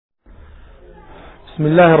بسم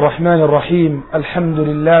الله الرحمن الرحيم. الحمد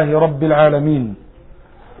لله رب العالمين،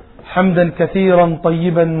 حمدا كثيرا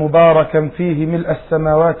طيبا مباركا فيه ملء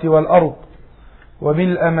السماوات والأرض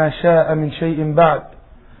وملء ما شاء من شيء بعد،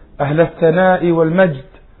 أهل الثناء والمجد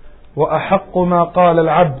وأحق ما قال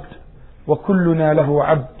العبد وكلنا له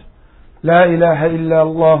عبد. لا إله إلا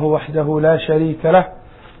الله وحده لا شريك له،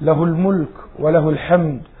 له الملك وله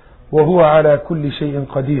الحمد وهو على كل شيء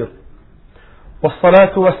قدير.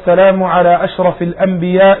 والصلاة والسلام على أشرف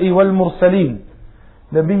الأنبياء والمرسلين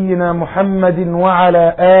نبينا محمد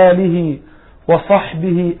وعلى آله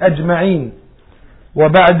وصحبه أجمعين.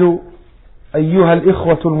 وبعد، أيها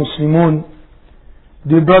الإخوة المسلمون,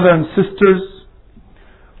 dear brothers and sisters,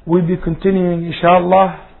 we'll be continuing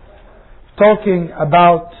inshallah talking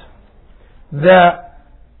about the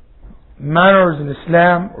manners in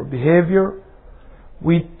Islam or behavior.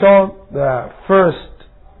 We taught the first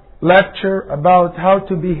lecture about how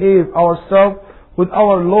to behave ourselves with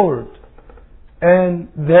our Lord and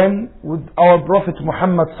then with our Prophet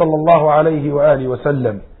Muhammad صلى الله عليه وآله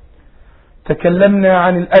وسلم. تكلمنا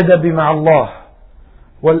عن الأدب مع الله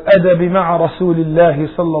والأدب مع رسول الله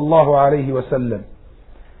صلى الله عليه وسلم.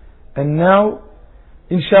 And now,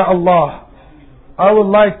 inshallah, I would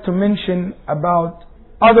like to mention about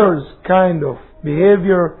others kind of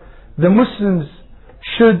behavior the Muslims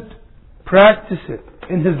should practice it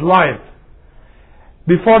in his life.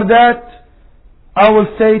 Before that, I will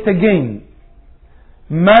say it again.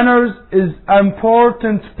 Manners is an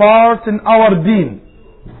important part in our deen.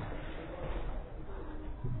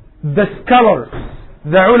 The scholars,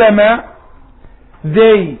 the ulama,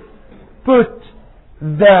 they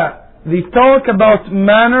talk about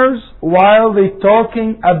manners while they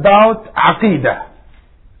talking about aqidah.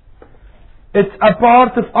 It's a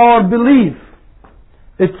part of our belief.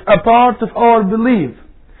 It's a part of our belief.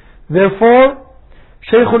 Therefore,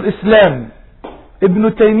 Shaykh al-Islam Ibn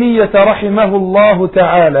Taymiyyah رحمه الله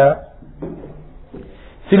تعالى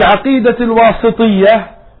في العقيدة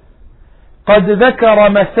الواسطية قد ذكر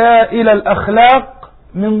مسائل الأخلاق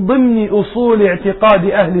من ضمن أصول اعتقاد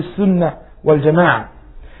أهل السنة والجماعة.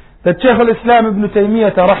 That Shaykh al-Islam Ibn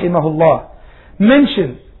Taymiyyah رحمه الله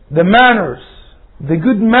mentioned the manners, the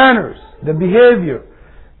good manners, the behavior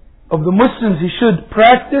of the Muslims he should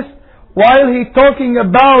practice while he talking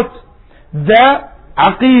about the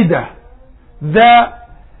aqidah,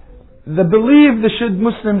 the belief the should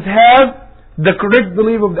Muslims have, the correct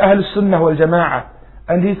belief of the Ahl Sunnah wal Jama'ah.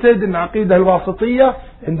 And he said in Aqidah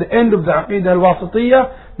al-Wasitiyah, in the end of the Aqidah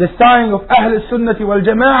al-Wasitiyah, the sign of Ahl Sunnah wal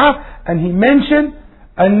Jama'ah, and he mentioned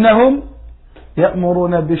أنهم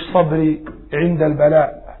يأمرون بالصبر عند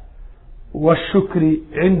البلاء والشكر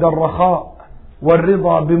عند الرخاء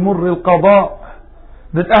والرضا بمر القضاء.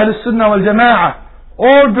 That Ahl Sunnah wal Jama'ah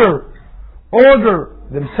order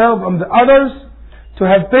themselves and the others to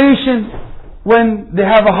have patience when they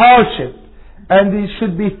have a hardship, and they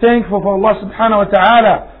should be thankful for Allah subhanahu wa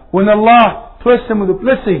ta'ala when Allah blesses them with a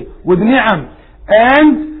blessing, with ni'am,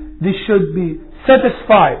 and they should be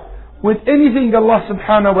satisfied with anything Allah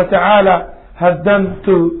subhanahu wa ta'ala has done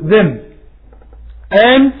to them.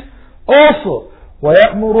 And also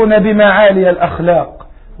وَيَأْمُرُونَ بِمَعَالِيَ الْأَخْلَاقِ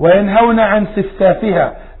وَيَنْهَوْنَ عَنْ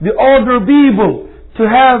سِفْسَافِهَا. They order people to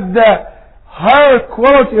have the higher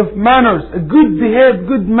quality of manners, a good behavior,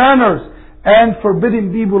 good manners, and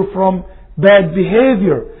forbidding people from bad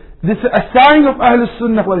behavior. This is a sign of Ahl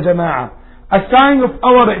Sunnah wal Jama'ah, a sign of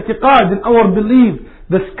our i'tiqad and our belief.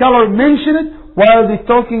 The scholar mentioned it while they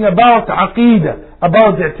talking about aqidah,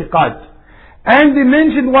 about the i'tiqad. And they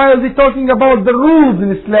mentioned while they talking about the rules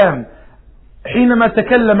in Islam. حينما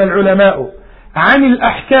تكلم العلماء عن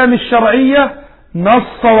الأحكام الشرعية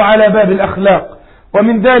نصوا على باب الأخلاق،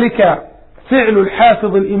 ومن ذلك فعل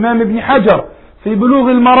الحافظ الإمام ابن حجر في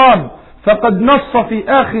بلوغ المرام، فقد نص في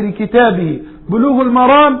آخر كتابه بلوغ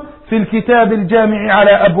المرام في الكتاب الجامع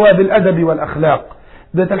على أبواب الأدب والأخلاق.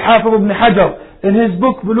 That الحافظ ابن حجر in his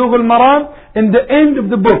book بلوغ المرام, in the end of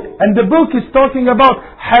the book, and the book is talking about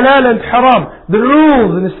halal and haram, the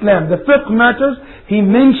rules in Islam, the fiqh matters. He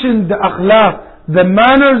mentioned the akhlaq, the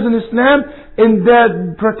manners in Islam. In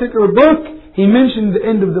that particular book, he mentioned the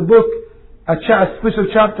end of the book a special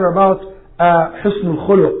chapter about husn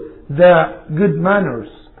al-khuluq, the good manners.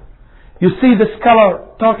 You see the scholar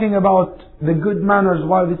talking about the good manners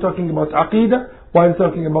while they're talking about aqidah, while they're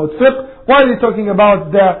talking about fiqh, while they're talking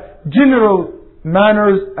about the general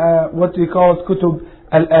manners, what we call kutub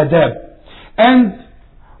al-adab. And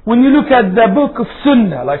when you look at the book of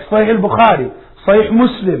Sunnah, like Sahih al-Bukhari, Sahih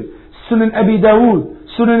Muslim, Sunan Abi Dawood,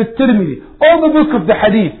 Sunan al-Tirmidhi, all the book of the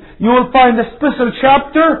hadith, you will find a special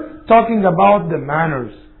chapter talking about the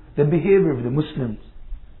manners, the behavior of the Muslims.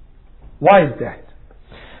 Why is that?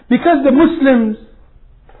 Because the Muslims,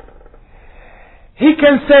 he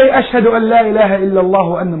can say, Ashhadu an la ilaha illallah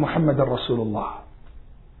wa anna Muhammadan Rasulullah.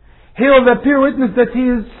 He will appear witness that he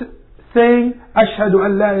is saying, Ashhadu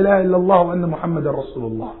an la ilaha illallah wa anna Muhammadan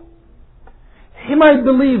Rasulullah. He might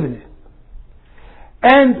believe in it.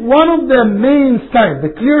 And one of the main signs, the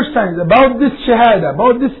clear signs about this shahada,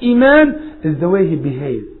 about this iman, is the way he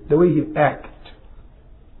behaves, the way he acts.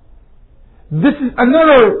 This is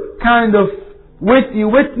another kind of way you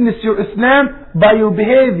witness your Islam, by your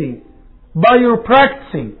behaving, by your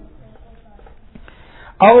practicing.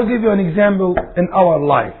 I will give you an example in our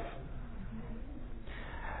life.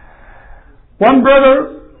 One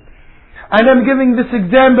brother, and I'm giving this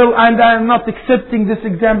example and I am not accepting this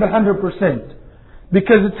example 100%,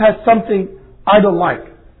 because it has something I don't like.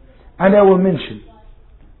 And I will mention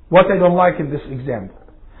what I don't like in this example.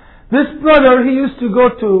 This brother, he used to go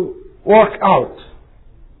to work out,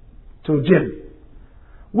 to gym,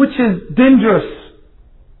 which is dangerous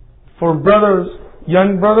for brothers,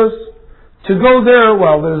 young brothers, to go there.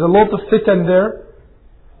 Well, there's a lot of fitan there,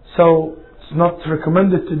 so it's not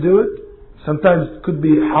recommended to do it. Sometimes it could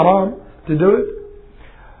be haram to do it.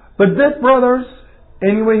 But that brothers,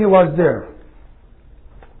 anyway, he was there.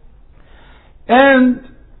 And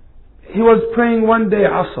he was praying one day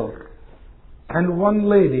Asr. And one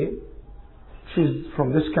lady, she's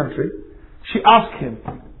from this country, she asked him,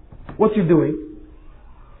 what are you doing?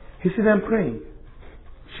 He said, I'm praying.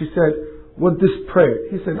 She said, what this prayer?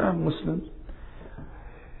 He said, I'm Muslim.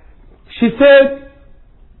 She said,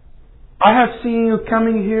 I have seen you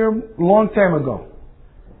coming here a long time ago.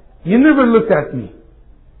 You never looked at me.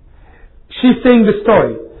 She's saying the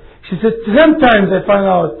story. She said, sometimes I find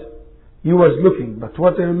out you was looking, but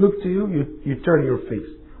what I look to you, you turn your face.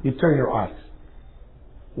 You turn your eyes.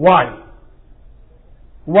 Why?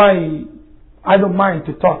 Why? I don't mind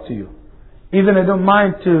to talk to you. Even I don't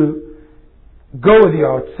mind to go with you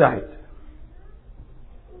outside.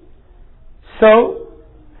 So,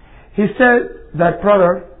 he said, that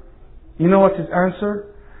brother, you know what his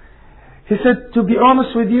answer? He said, to be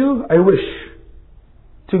honest with you, I wish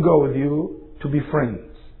to go with you to be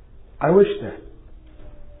friends. I wish that.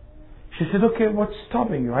 She said, okay, what's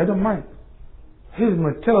stopping you? I don't mind. His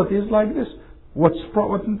mentality is like this.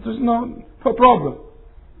 There's no problem.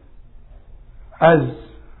 As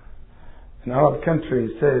in Arab country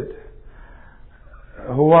said,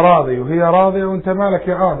 هو راضي وهي راضية وانت مالك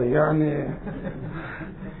يا قاضي.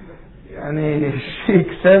 يعني she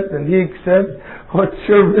accept and he accept. What's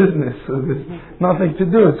your business? There's nothing to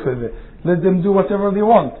do with it. Let them do whatever they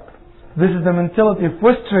want. This is the mentality of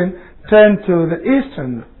Western turned to the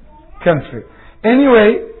Eastern country.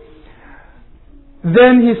 Anyway,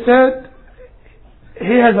 then he said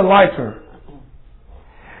he has a lighter.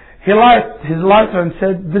 He lighted his lighter and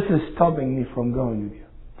said, this is stopping me from going with you,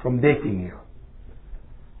 from dating you.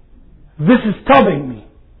 This is stopping me.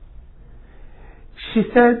 She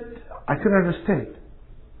said, I couldn't understand.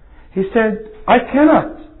 He said, I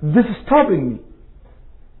cannot. This is stopping me.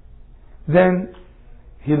 Then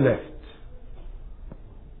he left.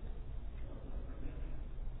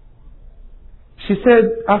 She said,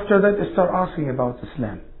 after that I started asking about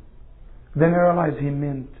Islam. Then I realized he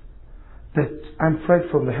meant that I'm afraid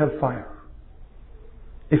from the hellfire.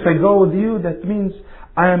 If I go with you, that means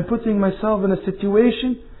I am putting myself in a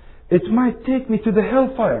situation, it might take me to the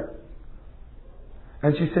hellfire.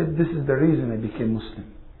 And she said, this is the reason I became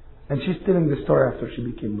Muslim. And she's telling the story after she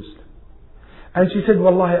became Muslim. And she said,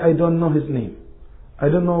 Wallahi, I don't know his name. I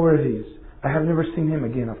don't know where he is. I have never seen him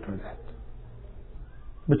again after that.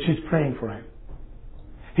 But she's praying for him.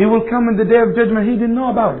 He will come in the day of judgment. He didn't know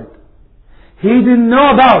about it. He didn't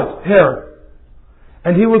know about her.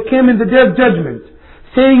 And he will come in the day of judgment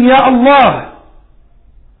saying, Ya Allah,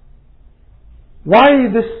 why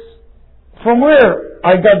this? From where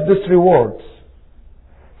I got this rewards?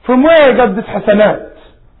 From where I got this hasanat?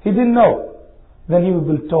 He didn't know. Then he will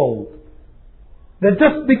be told that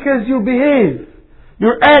just because you behave,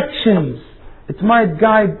 your actions, it might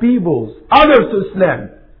guide people, others to Islam.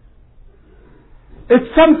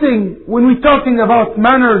 It's something, when we're talking about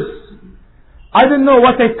manners, I don't know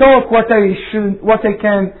what I talk, what I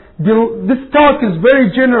can do. This talk is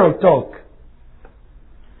very general talk.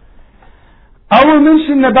 I will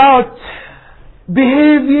mention about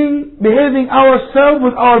behaving ourselves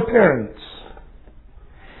with our parents.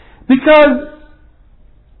 Because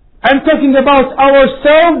I'm talking about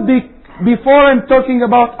ourselves before I'm talking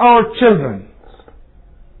about our children.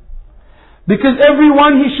 Because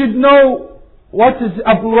everyone, he should know what's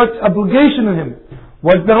obligation on him,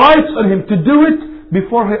 what's the rights on him to do it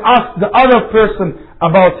before he asks the other person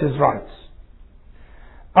about his rights.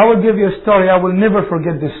 I will give you a story. I will never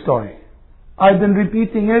forget this story. I've been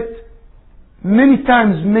repeating it many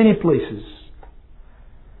times, many places.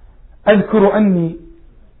 أذكر أني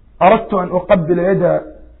أردت أن أقبل يد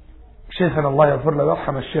شيخنا الله يغفر له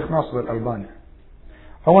ويرحم الشيخ ناصر الألباني.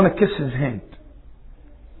 I want to kiss his hand.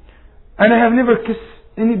 And I have never kissed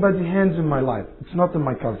anybody's hands in my life. It's not in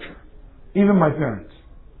my culture. Even my parents.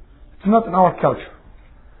 It's not in our culture.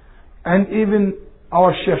 And even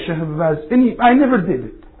our Sheikh Baz, I never did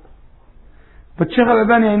it. But Sheikh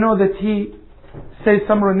Al-Albani, I know that he says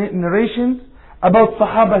some narrations about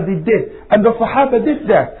Sahaba they did. And the Sahaba did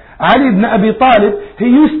that. Ali ibn Abi Talib, he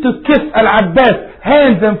used to kiss Al-Abbas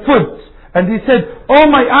hands and foot. And he said, "Oh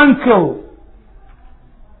my uncle,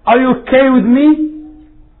 are you okay with me?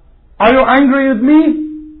 Are you angry with me?"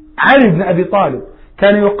 Ali ibn Abi Talib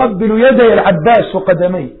كان يقبل يدي العباس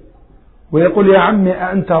وقدميه ويقول يا عمي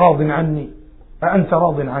أأنت راض عني أأنت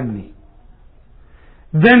راض عني.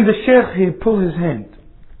 Then the Sheikh, he pulled his hand.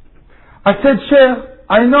 I said, "Sheikh,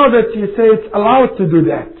 I know that you say it's allowed to do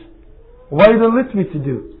that. Why don't let me to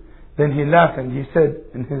do?" Then he laughed and he said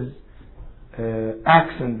in his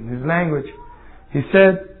accent, in his language, he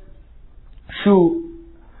said, "شو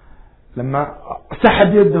لما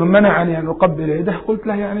سحب يده منعني أن أقبل يده قلت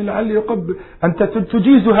له يعني لعلي يقبل أنت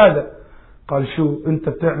تجيز هذا." قال شو أنت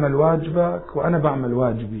بتعمل واجبك وأنا بعمل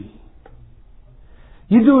واجبي.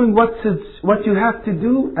 You're doing what you have to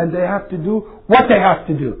do and I have to do what I have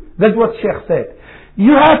to do. That's what Sheikh said.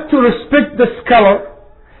 You have to respect the scholar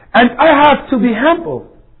and I have to be humble.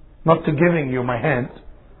 Not to giving you my hand.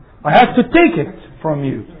 I have to take it from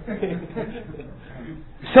you.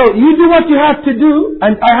 So you do what you have to do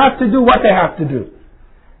and I have to do what I have to do.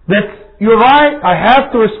 You're right, I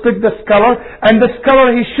have to respect the scholar and the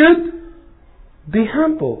scholar he should be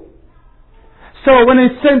humble. So when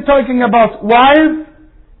it's talking about wife,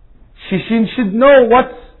 she should know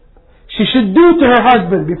what she should do to her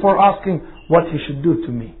husband before asking what he should do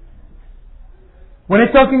to me. When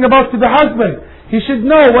it's talking about to the husband, he should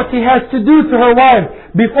know what he has to do to her wife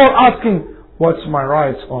before asking what's my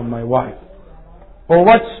rights on my wife, or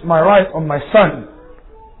what's my right on my son,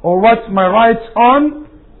 or what's my rights on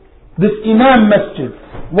this Imam Masjid,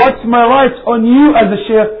 what's my rights on you as a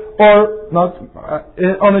sheikh or not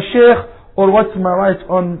on a sheikh, or what's my right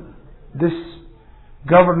on this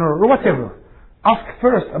governor or whatever. Ask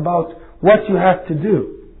first about what you have to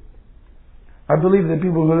do. I believe the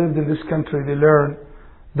people who lived in this country, they learn,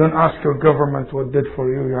 don't ask your government what did for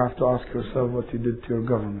you, you have to ask yourself what you did to your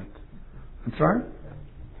government. That's right?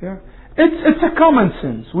 Yeah. It's a common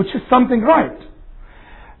sense, which is something right.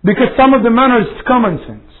 Because some of the manners is common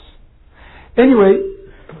sense. Anyway,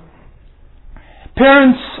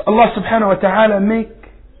 parents, Allah subhanahu wa ta'ala make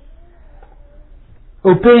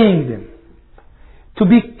obeying them, to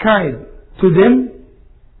be kind to them,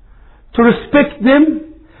 to respect them,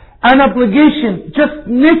 an obligation just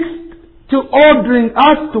next to ordering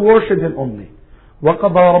us to worship Him only.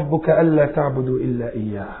 وَقَضَى رَبُّكَ أَلَّا تَعْبُدُوا إِلَّا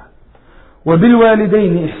إِيَّاهُ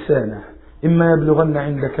وَبِالْوَالِدَيْنِ إِحْسَانًا إِمَّا يَبْلُغَنَّ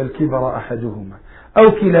عِندَكَ الْكِبَرَ أَحَدُهُمَا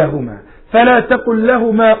أَوْ كِلَاهُمَا فَلَا تَقُل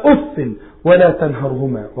لَّهُمَا أُفٍّ وَلَا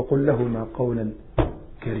تَنْهَرْهُمَا وَقُل لَّهُمَا قَوْلًا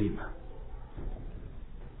كَرِيمًا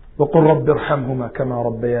وَقُل رَّبِّ ارْحَمْهُمَا كَمَا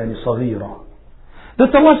رَبَّيَانِي صَغِيرًا.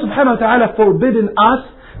 That Allah subhanahu wa ta'ala forbidden us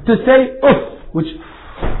to say uff, which,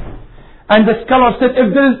 and the scholar said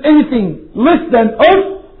if there is anything less than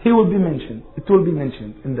uff, he will be mentioned. It will be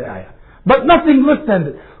mentioned in the ayah. But nothing less than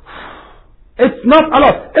that. It's not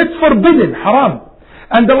allowed. It's forbidden, haram.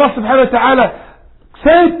 And Allah subhanahu wa ta'ala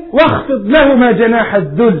said, وَاخْفِضْ لَهُمَا جَنَاحَ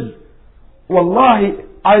الذُّلِّ. Wallahi,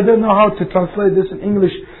 I don't know how to translate this in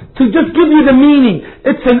English. To just give you the meaning.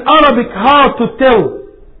 It's in Arabic hard to tell.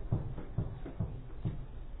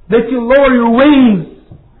 That you lower your wings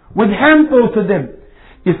with handful to them.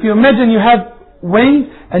 If you imagine you have wings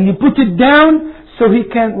and you put it down so he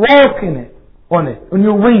can walk on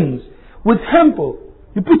your wings. With handful.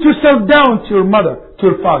 You put yourself down to your mother, to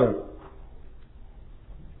your father.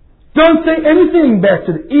 Don't say anything back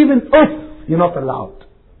to them. Even if you're not allowed.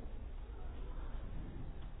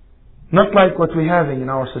 Not like what we're having in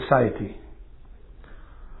our society.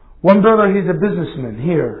 One brother, he's a businessman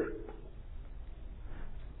here.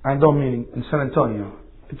 I don't mean in San Antonio.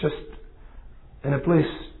 It's just in a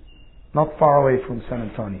place not far away from San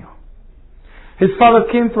Antonio. His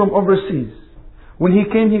father came from overseas. When he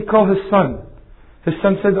came, he called his son. His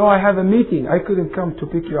son said, "Oh, I have a meeting. I couldn't come to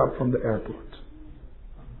pick you up from the airport.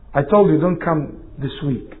 I told you, don't come this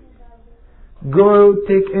week. Go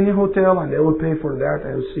take any hotel and I will pay for that.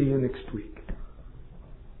 I will see you next week."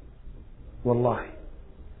 Wallahi.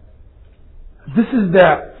 This is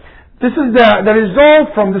the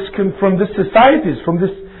result from this societies, from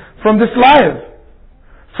this from this life,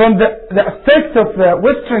 from the effect of the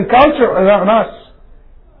Western culture on us.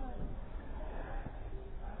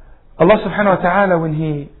 Allah subhanahu wa ta'ala, when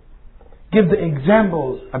He gives the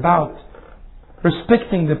examples about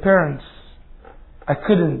respecting the parents, I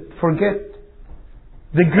couldn't forget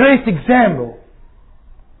the great example,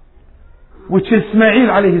 which is Ismail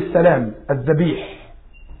alayhi salam, al-Dhabih.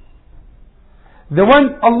 The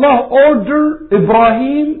one Allah ordered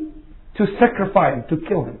Ibrahim to sacrifice, to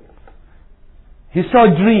kill him. He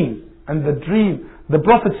saw a dream, and the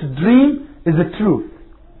Prophet's dream is the truth.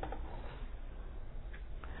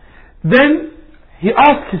 Then he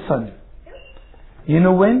asked his son, you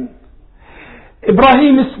know when?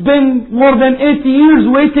 Ibrahim spent more than 80 years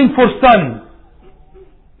waiting for son.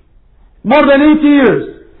 More than 80 years.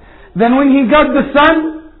 Then when he got the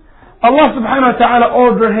son, Allah subhanahu wa ta'ala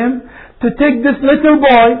ordered him to take this little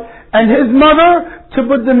boy and his mother to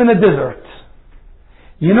put them in a desert.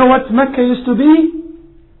 You know what Mecca used to be?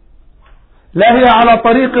 لا هي على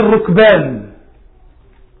طريق الركبان.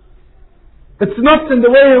 It's not in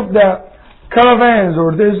the way of the caravans,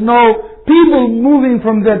 or there's no people moving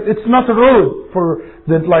from that. It's not a road for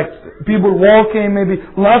that, like people walking, maybe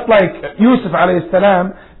not like Yusuf alayhi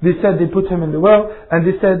salam. They said they put him in the well, and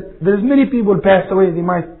they said there's many people passed away, they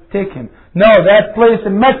might take him. No, that place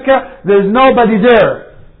in Mecca, there's nobody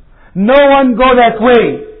there. No one go that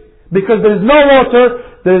way, because there's no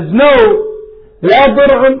water, there's no لا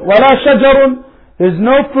ضرع ولا شجر, there's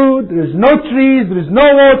no food, there's no trees, there's no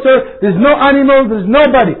water, there's no animal, there's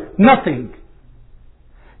nobody, nothing.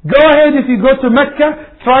 Go ahead, if you go to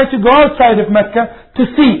Mecca, try to go outside of Mecca to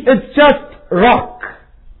see. It's just rock.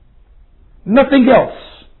 Nothing else.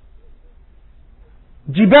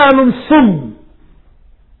 Jibalun Sum.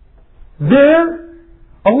 There,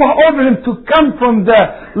 Allah ordered him to come from the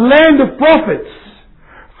land of prophets,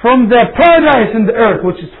 from the paradise in the earth,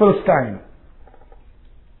 which is Palestine.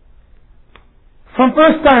 From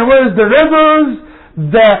Palestine, where is the rivers,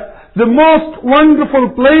 the most wonderful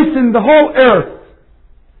place in the whole earth.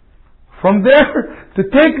 From there, to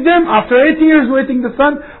take them, after 80 years waiting the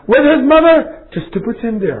son, with his mother, just to put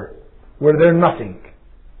him there, where there's nothing.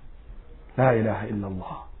 La ilaha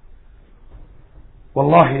illallah.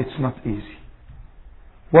 Wallahi, it's not easy.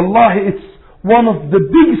 Wallahi, it's one of the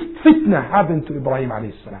biggest fitna happened to Ibrahim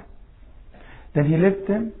alayhi salam. Then he left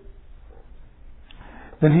them.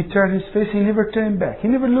 Then he turned his face, he never turned back. He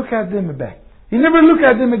never looked at them back. He never looked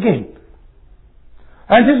at them again.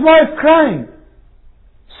 And his wife crying,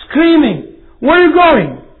 screaming, where are you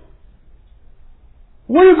going?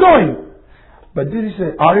 Where are you going? But did he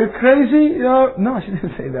say, are you crazy? No, she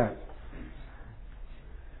didn't say that.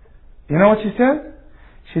 You know what she said?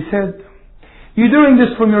 She said, you're doing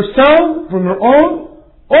this from yourself, from your own?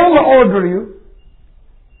 Allah order you.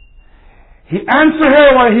 He answered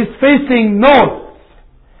her while he's facing north,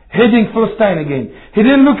 heading Palestine again. He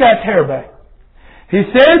didn't look at her back. He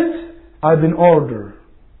said, I've been ordered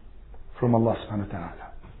from Allah subhanahu wa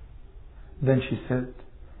ta'ala. Then she said,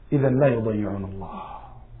 إِذًا لَا يُضَيِّعُونَ اللَّهِ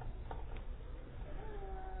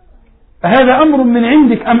هذا أمر من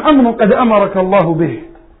عندك أم أمر قد أمرك الله به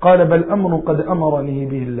قال بل أمر قد أمرني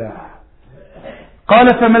به الله قال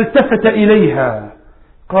فما التفت إليها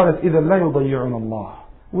قالت إذا لا يضيعون الله.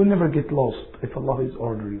 We'll never get lost if Allah is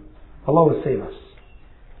ordering. Allah will save us.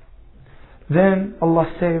 Then Allah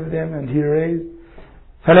saved them and He raised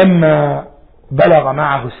فلما بلغ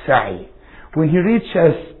معه السعي. When he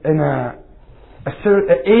reaches in a certain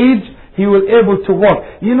age, he will able to walk.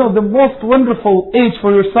 You know, the most wonderful age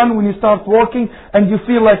for your son when you start walking and you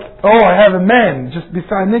feel like, oh, I have a man just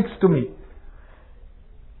beside next to me.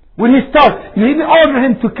 When he starts, you didn't order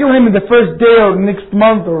him to kill him in the first day or next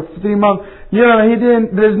month or 3 months. You know,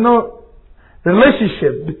 there's no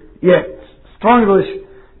relationship yet, strong relationship.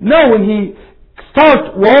 No, when he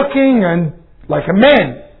starts walking and like a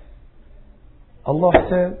man, Allah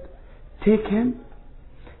said, take him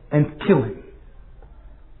and kill him.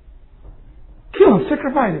 Kill him,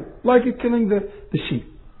 sacrifice him, like you're killing the sheep.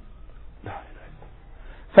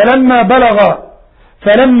 فلما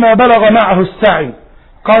بلغ معه السعي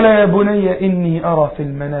قال يا بني إني أرى في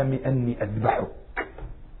المنام أني أذبحك.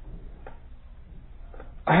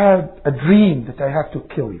 I had a dream that I have to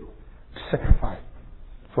kill you, to sacrifice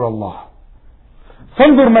for Allah.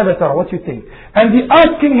 فانظر ماذا ترى, what you think? And he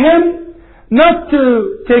asking him not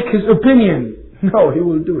to take his opinion. No, he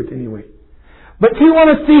will do it anyway. But he want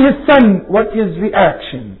to see his son, what his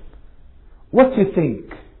reaction. What do you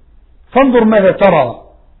think? فانظر ماذا ترى.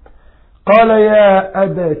 قال يا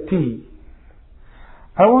أبتي.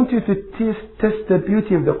 I want you to test the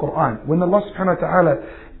beauty of the Quran. When Allah subhanahu wa ta'ala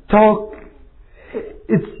talk,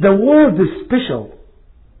 it's the word is special.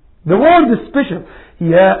 The word is special.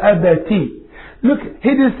 Ya abati. Look, he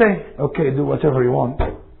didn't say, okay, do whatever you want.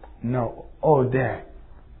 No. Oh, dad.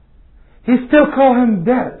 He still call him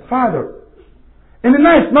dad, father. In a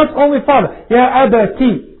nice, not only father. Ya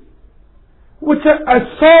abati. Which is a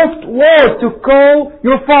soft word to call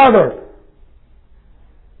your father.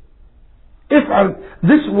 If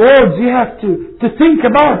this word, you have to think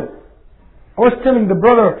about it. I was telling the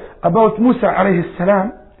brother about Musa alayhi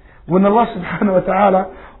salam, when Allah subhanahu wa ta'ala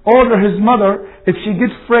ordered his mother, if she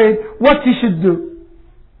gets afraid, what he should do?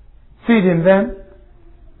 Feed him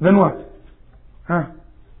then what?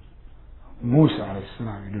 Musa alayhi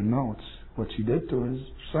salam, you don't know what she did to his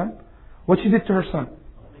son? What she did to her son?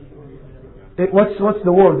 What's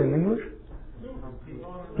the word in English?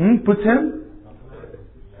 Put him?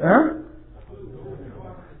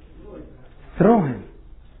 Throw him.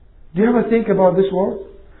 Do you ever think about this word?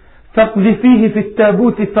 تقذفيه في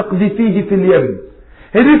التابوت تقذفيه في اليم.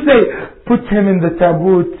 He didn't say put him in the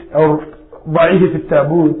tabut or ضعيه في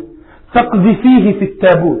التابوت. تقذفيه في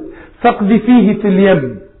التابوت تقذفيه في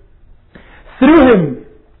اليم. Threw him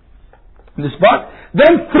in the spot,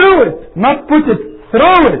 then threw it, not put it,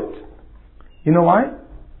 throw it. You know why?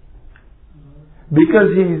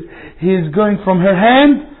 Because he's going from her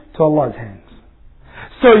hand to Allah's hands.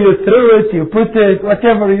 So you threw it, you put it,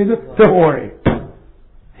 whatever you do, don't worry.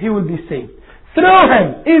 He will be saved. Throw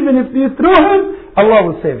him. Even if you throw him, Allah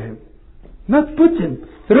will save him. Not put him,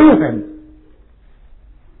 throw him.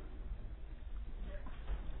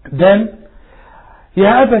 Then,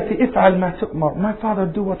 يا أبت افعل ما تؤمر. My father,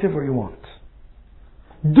 do whatever you want.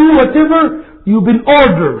 Do whatever you've been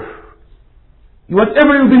ordered.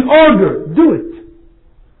 Whatever you've been ordered, do it.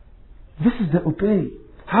 This is the obey.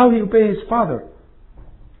 How he obey his father.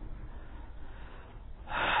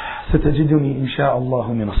 ستجدني إن شاء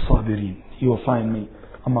الله من الصابرين. You will find me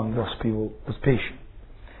among those people who's patient.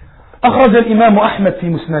 أخرج الإمام أحمد في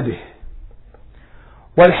مسنده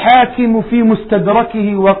والحاكم في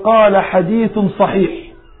مستدركه وقال حديث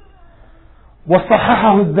صحيح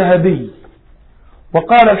وصححه الذهبي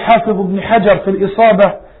وقال الحافظ ابن حجر في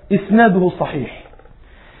الإصابة إسناده صحيح.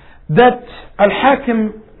 That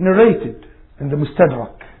Al-Hakim narrated in the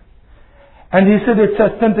Mustadrak, and he said it's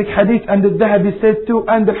authentic hadith, and the Dhahabi said too,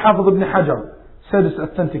 and the Hafiz ibn Hajar said it's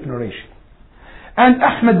authentic narration. And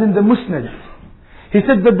Ahmad in the Musnad, he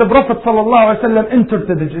said that the Prophet ﷺ entered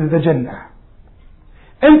the Jannah.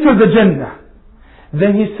 Entered the Jannah.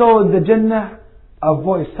 Then he saw in the Jannah a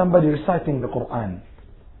voice, somebody reciting the Quran.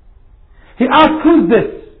 He asked, who's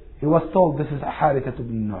this? He was told, this is Haritha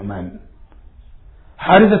ibn Nu'man.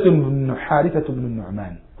 Haritha ibn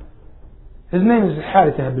Nu'man. His name is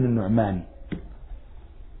Haritha ibn Nu'man.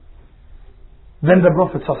 Then the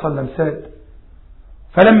Prophet ﷺ said,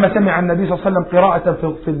 فلما سمع النبي صلى الله عليه وسلم قراءة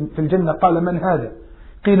في الجنة قال من هذا؟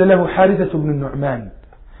 قيل له حارثة بن النعمان.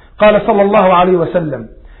 قال صلى الله عليه وسلم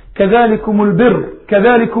كذلكم البر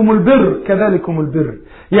كذلكم البر كذلكم البر.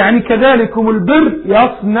 يعني كذلكم البر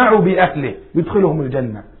يصنع بأهله يدخلهم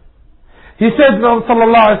الجنة. He said صلى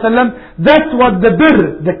الله عليه وسلم, that's what the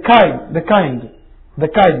bir,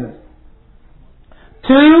 the kindness.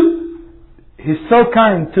 Two, he's so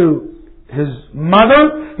kind to his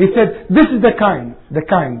mother. He said, this is the kind.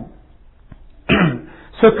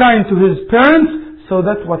 So kind to his parents, so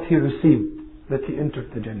that's what he received, that he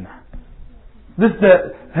entered the Jannah.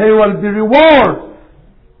 He will be rewarded,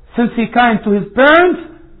 since he kind to his parents,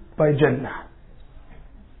 by Jannah.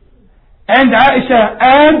 And Aisha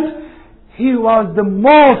adds, he was the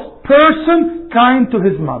most person kind to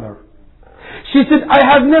his mother. She said, I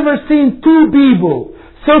have never seen two people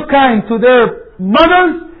so kind to their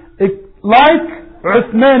mothers like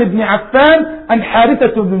Uthman ibn Affan and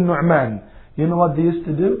Haritha ibn Nu'man. You know what they used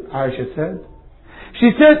to do? Aisha said.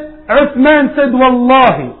 She said, Uthman said,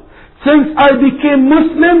 Wallahi, since I became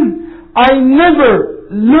Muslim, I never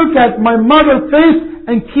look at my mother's face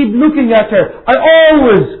and keep looking at her. I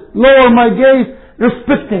always lower my gaze,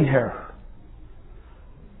 respecting her.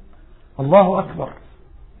 Allahu Akbar.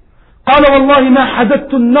 قال والله ما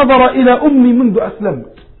حددت النظر إلى أمي منذ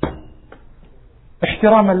أسلمت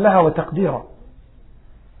احتراما لها وتقديرا.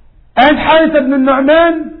 And Harith ibn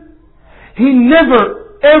Nu'man, he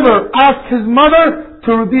never ever asked his mother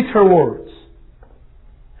to repeat her words.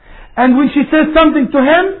 And when she said something to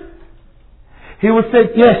him, he would say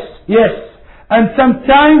yes. And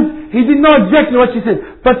sometimes he didn't know exactly what she said,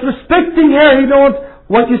 but respecting her, he knows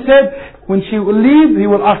what she said. When she will leave, he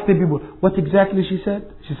will ask the people, what exactly she said?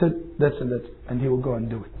 She said, that's and that. And he will go and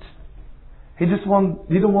do it. He didn't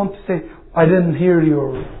want to say, I didn't hear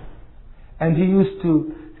you. And he used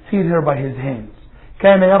to feed her by his hands.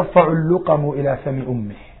 كان يرفع اللقم إلى فم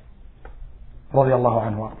أمه. Radiallahu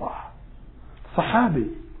anhu ardah.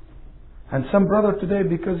 Sahabi. And some brother today,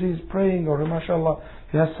 because he's praying or mashallah,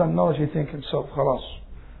 he has some knowledge, he thinks himself, khalas,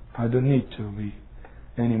 I don't need to be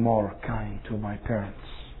any more kind to my parents.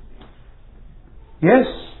 Yes.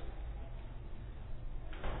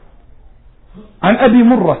 عن أبي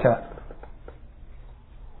مرة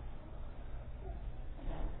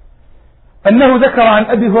أنه ذكر عن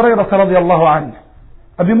أبي هريرة رضي الله عنه.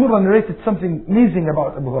 Abi Murrah narrated something amazing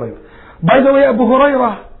about Abu Hurairah. By the way, Abu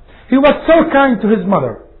Hurairah, he was so kind to his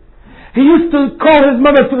mother. He used to call his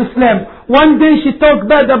mother to Islam. One day she talked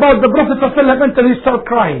bad about the Prophet ﷺ until he started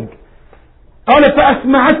crying. قال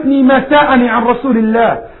فأسمعتني ما ساءني عن رسول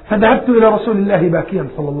الله فذهبت إلى رسول الله باكيا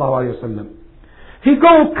صلى الله عليه وسلم. He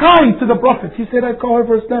go crying to the Prophet. He said, I call her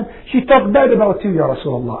for Islam. She talked bad about you, Ya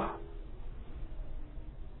Rasulullah.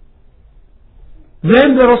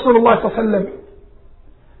 Then the Rasulullah ﷺ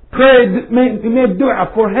prayed, made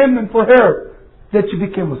dua for him and for her that she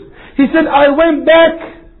became Muslim. He said, I went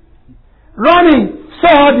back running so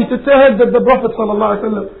happy to tell her that the Prophet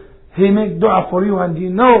ﷺ, he made dua for you, and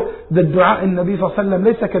you know the dua in Nabi ﷺ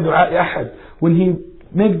ليس كدعاء أحد. When he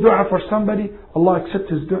make dua for somebody, Allah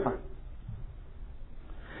accepts his dua.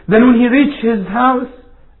 Then when he reached his house,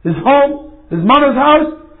 his home, his mother's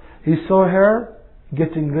house, he saw her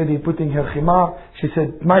getting ready, putting her khimar. She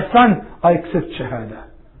said, my son, I accept shahada.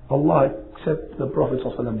 Allah accept the Prophet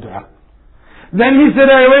ﷺ dua. Then he said,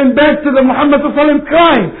 I went back to the Muhammad ﷺ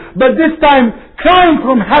crying, but this time crying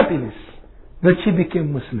from happiness that she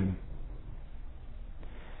became Muslim.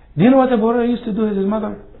 Do you know what Abu Hurairah used to do with his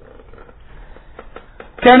mother?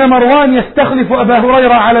 كان مروان يستخلف أبا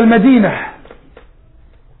هريرة على المدينة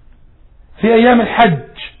في أيام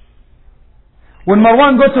الحج. When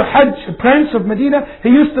Marwan go to Hajj, prince of Medina, he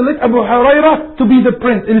used to let Abu Hurairah to be the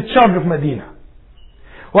prince in charge of Medina.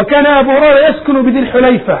 وكان أبو هريرة يسكن بذي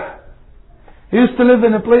الحليفة. He used to live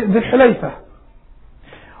in a place, ذي الحليفة.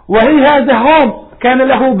 وهي has a home. كان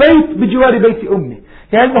له بيت بجوار بيت أمه.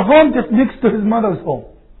 He has a home just next to his mother's home.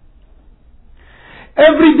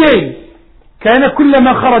 Every day كان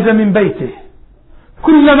كلما خرج من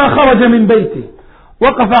بيته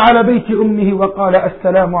وقف على بيت أمه وقال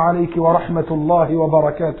السلام عليك ورحمة الله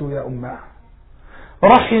وبركاته يا أمه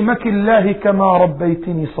رحمك الله كما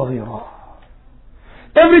ربيتني صغيرا.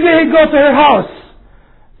 Every day he'd go to her house,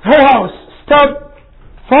 stop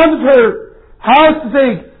in front of her house to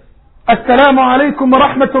say السلام عليكم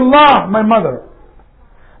ورحمة الله, my mother,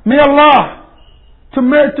 may Allah to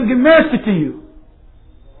give mercy to you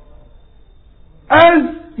as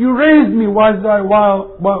you raised me while I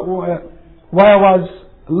was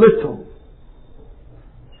little.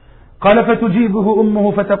 قال فتجيبه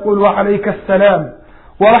أمه فتقول وعليك السلام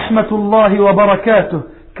ورحمة الله وبركاته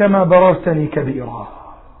كما بررتني كبيرا.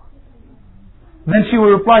 Then she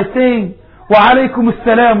will reply saying وعليكم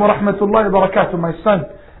السلام ورحمة الله وبركاته, my son,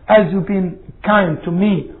 as you've been kind to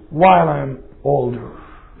me while I am older.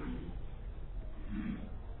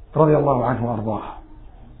 رضي الله عنه وأرضاه.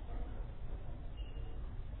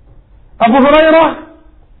 Abu Hurairah,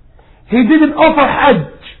 he didn't offer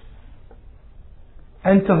Hajj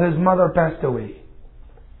until his mother passed away.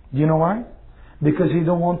 Do you know why? Because he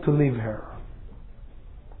don't want to leave her.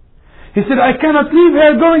 He said, I cannot leave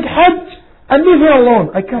her going Hajj and leave her alone.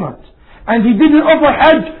 I cannot. And he didn't offer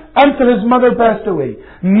Hajj until his mother passed away.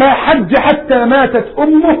 ما حج حتى ماتت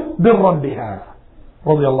أمه برا بها.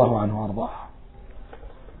 رضي الله عنه وأرضاه.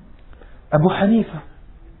 Abu Hanifa.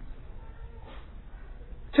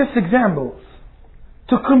 Just examples.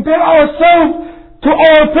 To compare ourselves to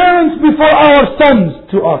our parents before our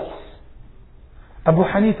sons to us. Abu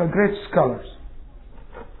Hanifa, great scholars.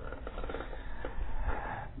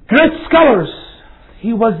 Great scholars.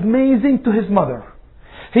 He was amazing to his mother.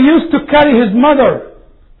 He used to carry his mother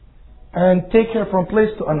and take her from place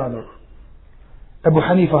to another. Abu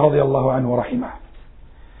Hanifa رضي الله عنه ورحمه.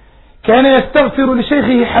 كان يستغفر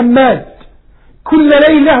لشيخه حماد كل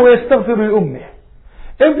ليلة ويستغفر لأمه.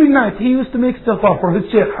 Every night he used to make istighfar for his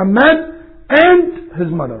Sheikh Hamad and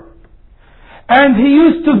his mother. And he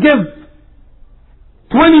used to give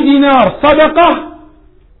 20 dinar sadaqah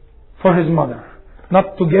for his mother.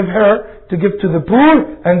 Not to give her, to give to the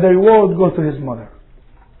poor, and the reward go to his mother.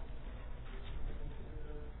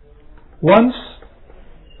 Once,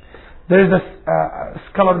 there is a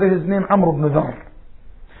scholar there, his name Amr ibn Dhar.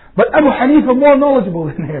 But Abu Hanifa more knowledgeable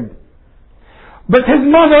than him. But his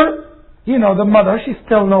mother, you know, the mother, she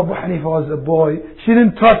still knew Abu Hanifa was a boy. She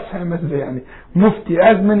didn't trust him as the mufti,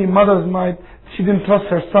 as many mothers might. She didn't trust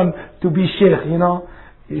her son to be sheikh, you know.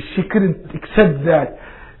 She couldn't accept that.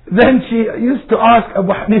 Then she used to ask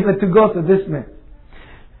Abu Hanifa to go to this man.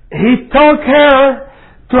 He took her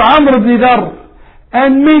to Amr ibn Dhar.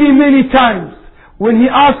 And many, many times, when he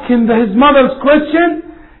asked him his mother's question,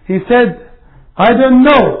 he said, I don't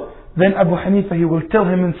know. Then Abu Hanifa, he will tell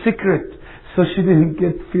him in secret, so she didn't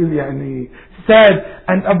feel sad.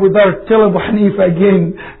 And Abu Dhar tell Abu Hanifa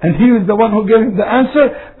again, and he was the one who gave him the answer,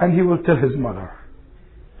 and he will tell his mother.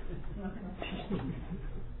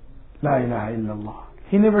 La ilaha illallah.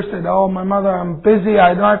 He never said, oh my mother, I'm busy,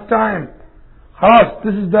 I don't have time. Khalas,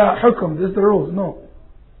 this is the hukum, this is the rules. No.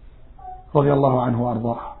 رضي الله عنه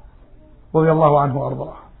وأرضاه. رضي الله عنه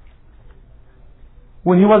وأرضاه.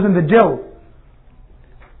 When he was in the jail,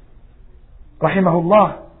 رحمه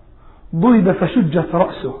الله, ضرب فشجت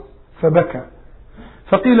رأسه فبكى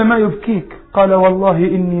فقيل ما يبكيك؟ قال والله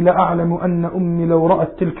إني لأعلم أن أمي لو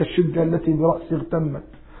رأت تلك الشجة التي برأسي اغتمت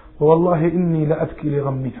ووالله إني لأبكي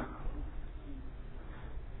لغمها.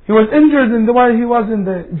 He was injured while he was in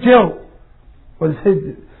the jail, was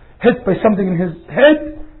hit by something in his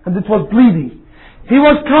head, and it was bleeding. He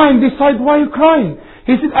was crying. They said, why are you crying?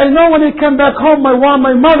 He said, I know when I come back home,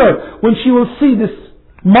 my mother, when she will see this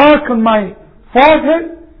mark on my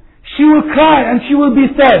forehead, she will cry and she will be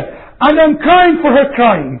sad. And I'm crying for her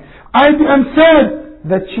crying. I am sad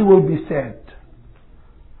that she will be sad.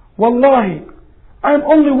 Wallahi, I'm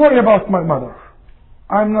only worried about my mother.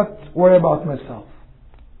 I'm not worried about myself.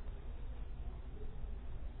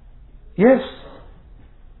 Yes.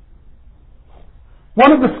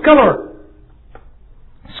 One of the scribe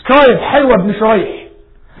حيوة بن شريح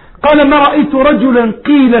قال ما رأيت رجلا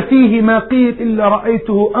قيل فيه ما قيل إلا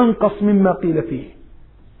رأيته أنقص مما قيل فيه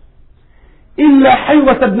إلا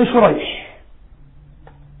حيوة بن شريح.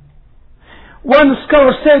 One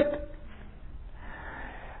scholar said,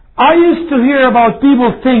 I used to hear about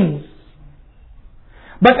people's things,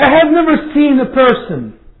 but I have never seen a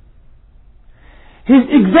person. He's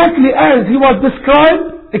exactly as he was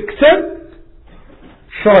described, except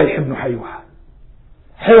شريح بن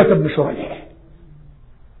حيوة بن شريح.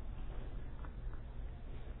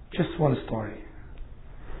 Just one story.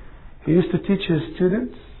 He used to teach his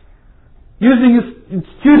students, using his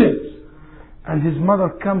students, and his mother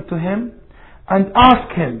come to him and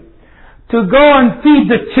ask him to go and feed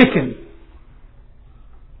the chicken.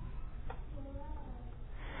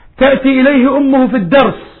 تأتي إليه أمه في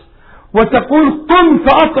الدرس وتقول قم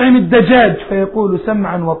فأطعم الدجاج فيقول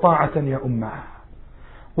سمعا وطاعة يا أمها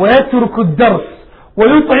ويترك الدرس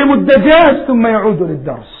ويطعم الدجاج ثم يعود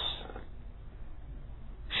للدرس.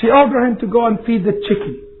 She ordered him to go and feed the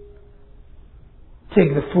chicken.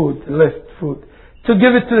 Take the food, left food, to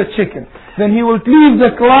give it to the chicken. Then he will leave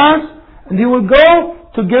the class and he will go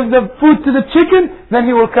to give the food to the chicken. Then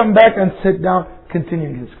he will come back and sit down,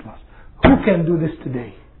 continuing his class. Who can do this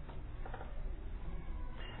today?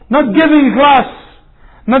 Not giving class,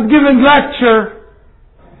 not giving lecture.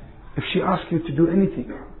 If she asks you to do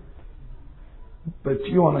anything, but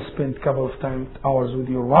you want to spend a couple of hours with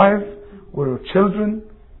your wife, with your children,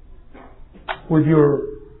 with your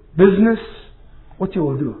business, what you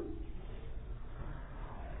will do?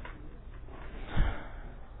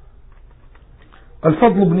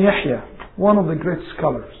 Al-Fadl ibn Yahya, one of the great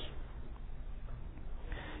scholars.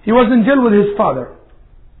 He was in jail with his father.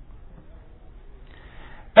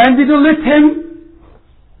 And they don't let him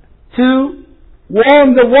to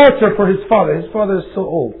warm the water for his father. His father is so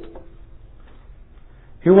old.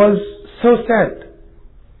 He was so sad.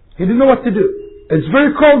 He didn't know what to do. It's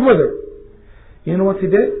very cold weather. You know what he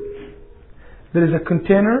did? There is a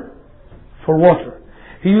container for water.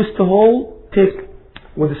 He used to take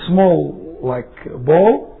with a small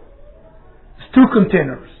bowl. It's 2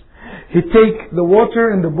 containers. He take the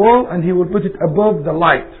water in the bowl and he would put it above the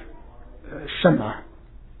light. Shama.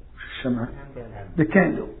 The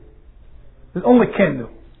candle. The only candle.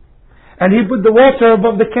 And he put the water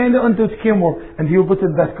above the candle until it came warm. And he would put it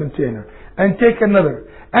in that container. And take another.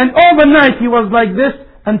 And overnight he was like this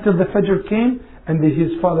until the Fajr came. And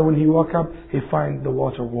his father, when he woke up, he find the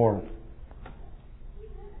water warm.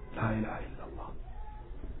 La ilaha illallah.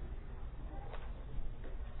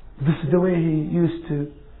 This is the way he used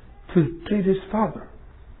to treat his father.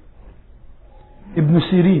 Ibn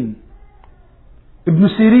Sirin. Ibn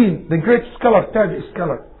Sirin, the great scholar, Tabi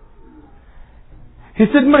scholar. He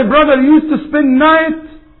said, my brother used to spend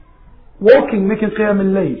night walking, making qiyam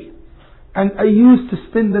al-layl. And I used to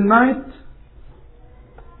spend the night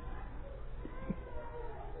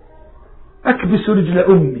أكبس رجل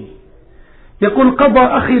أمي. يقول قضى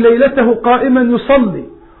أخي ليلته قائما يصلي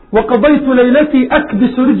وقضيت ليلتي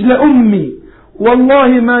أكبس رجل أمي والله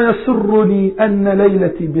ما يسرني أن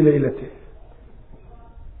ليلتي بليلته.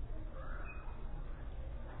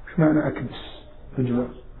 ايش معنى أكبس رجل؟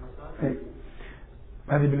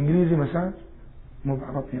 هذه بالإنجليزي مساج مو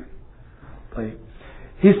بعربي يعني. طيب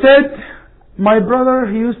He said, my brother,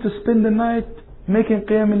 he used to spend the night making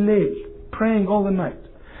Qiyam al-Layl, praying all the night.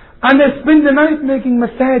 And I spend the night making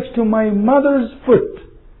massage to my mother's foot.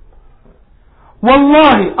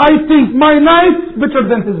 Wallahi, I think my nights better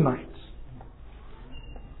than his nights.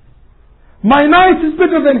 My night is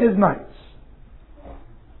better than his nights.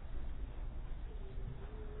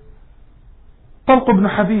 Talq ibn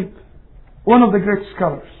Habib, one of the great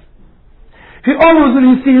scholars. He always,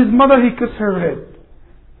 when he sees his mother, he kisses her head.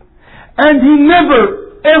 And he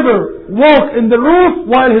never, ever walked in the roof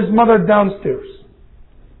while his mother downstairs.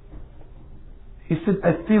 He said,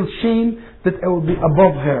 I feel shame that I will be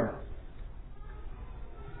above her.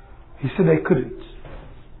 He said, I couldn't.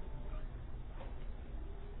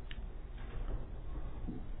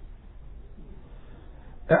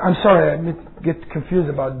 I'm sorry, I get confused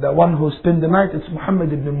about the one who spent the night. It's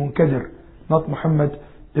Muhammad ibn Munkadir, not Muhammad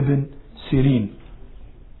ibn Sirin.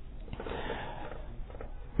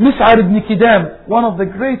 Mis'ar ibn Kidam, one of the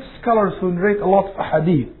great scholars who narrate a lot of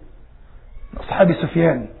hadith. Sahabi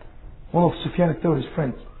Sufyan, one of Sufyan al-Thawri's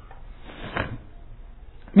friends.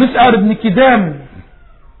 Mis'ar ibn Kidam,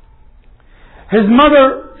 his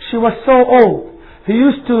mother, she was so old. He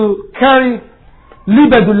used to carry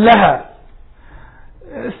libadul laha,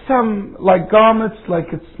 some like garments, like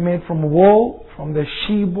it's made from wool, from the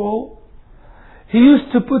sheep wool. He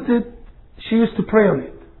used to put it, she used to pray on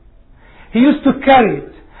it. He used to carry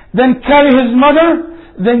it, then carry his mother,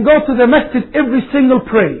 then go to the masjid every single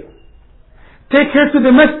pray. Take her to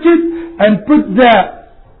the masjid and put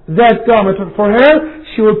that garment for her.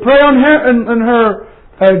 She will pray on her in her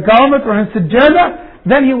garment or her sajjada.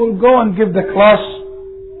 Then he will go and give the class.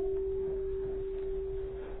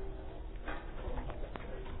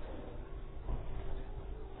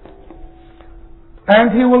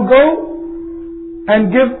 And he will go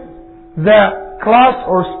and give the class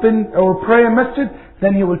or spin or pray in masjid.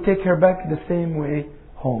 Then he will take her back the same way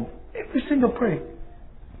home. Every single prayer.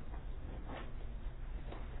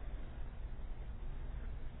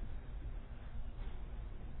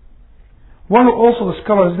 One of also the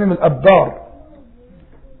scholars, his name is Abdar.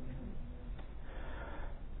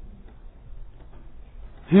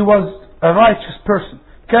 He was a righteous person.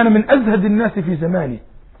 كان من أزهد الناس في زمانه.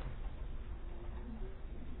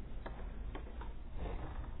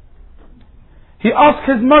 He asked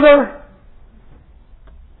his mother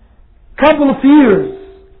couple of years,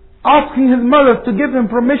 asking his mother to give him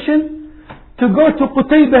permission to go to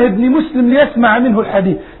قتيبة ibn Muslim ليسمع منه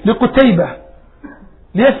الحديث. لقتيبة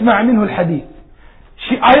ليسمع منه الحديث.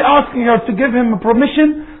 I asking her to give him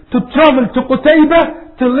permission to travel to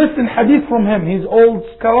Qutaybah to listen hadith from him. He's old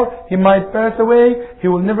scholar, he might pass away, he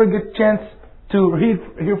will never get chance to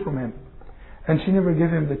hear from him. And she never gave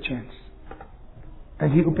him the chance.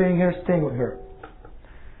 And he obeying her, staying with her.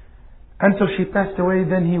 Until she passed away,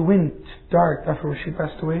 then he went, direct after she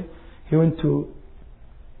passed away, he went to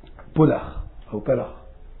Bulakh, or Balakh.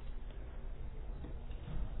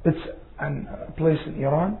 It's a place in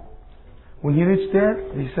Iran. When he reached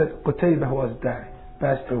there, he said, Qutaybah was died,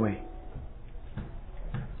 passed away.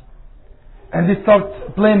 And they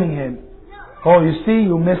started blaming him. Oh, you see,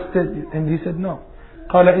 you missed it. And he said, no.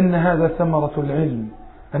 قال إن هذا ثمرة العلم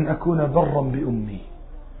أن أكون برا بأمي.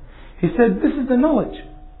 He said, this is the knowledge.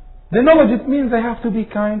 The knowledge, it means I have to be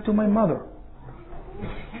kind to my mother.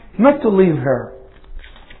 Not to leave her.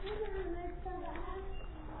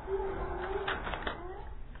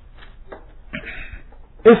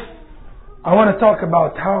 If I want to talk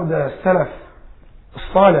about how the Salaf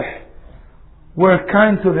Salih were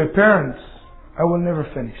kind to their parents, I will never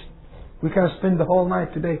finish. We can spend the whole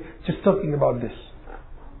night today just talking about this.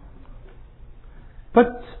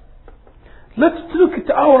 But let's look at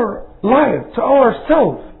our life, to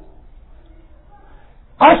ourselves.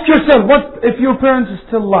 Ask yourself, what if your parents are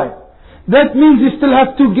still alive? That means you still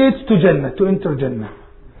have two gates to Jannah, to enter Jannah.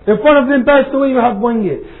 If one of them passed away, you have one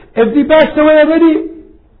gate. If they passed away already,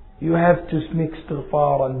 you have to make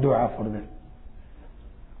istighfar and dua for them.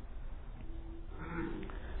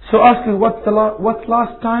 So ask you, what's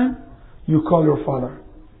last time you call your father,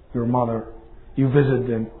 your mother, you visit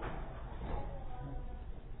them?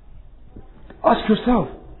 Ask yourself.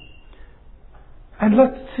 And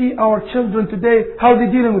let's see our children today, how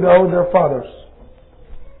they're dealing with their fathers.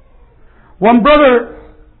 One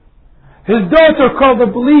brother, his daughter called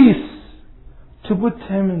the police to put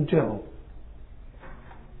him in jail.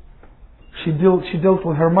 She dealt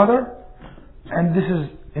with her mother, and this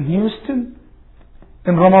is in Houston,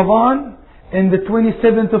 in Ramadan, in the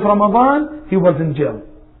 27th of Ramadan, he was in jail.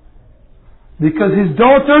 Because his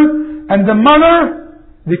daughter and the mother,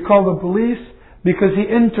 they called the police because he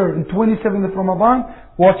entered on 27th of Ramadan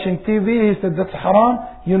watching TV. He said that's haram.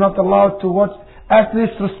 You're not allowed to watch. At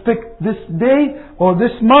least respect this day or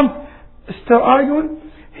this month. Still arguing.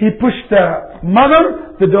 He pushed the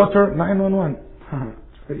mother, the daughter, 911.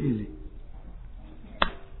 It's very easy.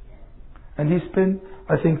 And he spent,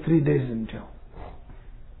 I think, 3 days in jail.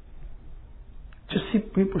 Just he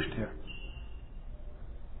pushed her.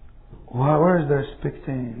 Where is the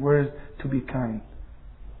respecting? Where is to be kind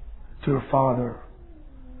to your father?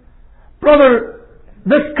 Brother,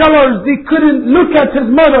 the scholars, they couldn't look at his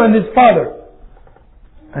mother and his father.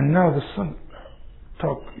 And now the son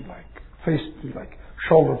talk like face to like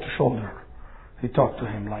shoulder to shoulder. He talked to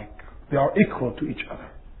him like they are equal to each other.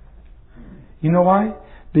 You know why?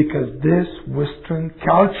 Because this Western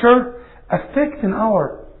culture affects in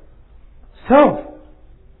our self.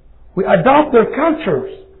 We adopt their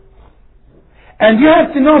cultures. And you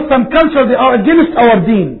have to know some culture, they are against our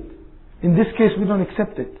deen. In this case, we don't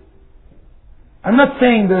accept it. I'm not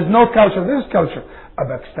saying there's no culture. There's culture. A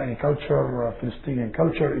Pakistani culture, a Palestinian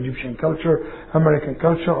culture, Egyptian culture, American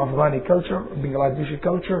culture, Afghani culture, Bangladeshi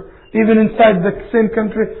culture. Even inside the same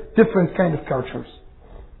country, different kind of cultures.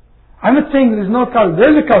 I'm not saying there's no culture.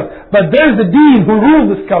 There's a culture. But there's the deen who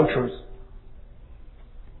rule these cultures.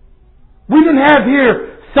 We didn't have here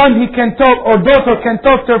son he can talk or daughter can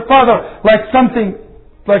talk to her father like something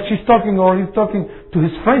like she's talking or he's talking to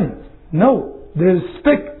his friend. No, there's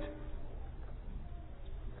respect.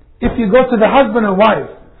 If you go to the husband and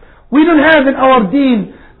wife, we don't have in our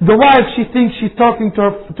deen the wife she thinks she's talking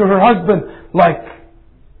to her husband like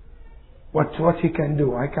what he can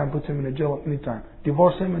do. I can put him in a jail at any time.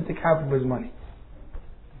 Divorce him and take half of his money.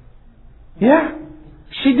 Yeah,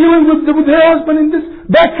 she dealing with her husband in this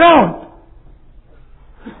background.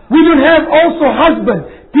 We don't have also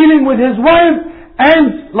husband dealing with his wife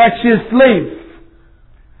and like she is slave.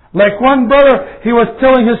 Like one brother, he was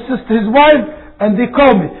telling his wife, and they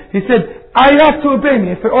called me. He said, I have to obey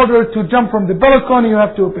me. If I order her to jump from the balcony, you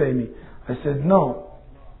have to obey me. I said, no.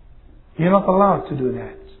 You're not allowed to do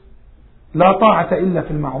that. لا طاعة إلا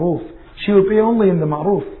في المعروف. She will be only in the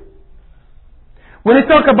ma'ruf. When I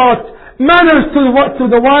talk about manners to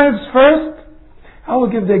the wives first, I will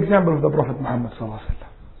give the example of the Prophet Muhammad sallallahu alaihi wasallam.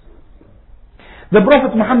 The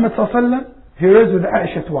Prophet Muhammad sallallahu alaihi wasallam, he was with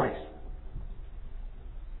Aisha twice.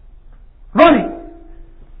 Running.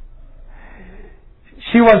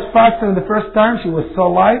 She was faster the first time. She was so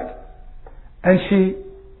light. And she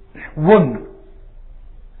won.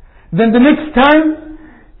 Then the next time,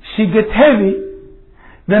 she get heavy.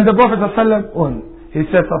 Then the Prophet ﷺ won. He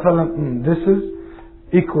said, this is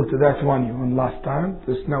equal to that one you won last time.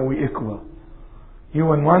 This now we equal. You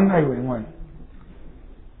won one, I win one.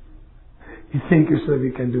 You think yourself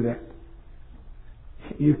you can do that?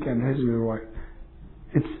 You can, as your wife.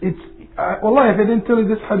 Wallah, if I didn't tell you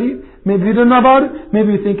this hadith, maybe you don't know about it,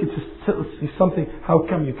 maybe you think it's something, how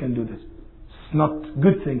come you can do this? It's not a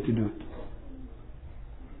good thing to do it.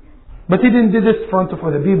 But he didn't do this in front of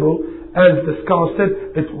other people, as the scholar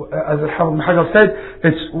said, as Al-Hafidh Ibn Hajar said,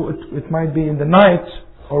 it might be in the night,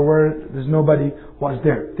 or where there's nobody was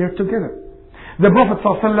there. They're together. The Prophet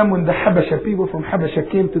ﷺ, when the Habasha, people from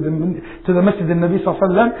Habasha came to the Masjid al-Nabi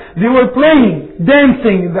ﷺ, they were playing,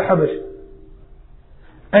 dancing in the Habasha.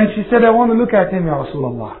 And she said, I want to look at him, Ya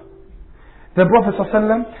Rasulullah. The Prophet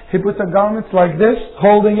ﷺ, he put a garment like this,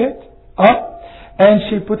 holding it up, and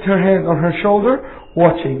she put her hand on her shoulder,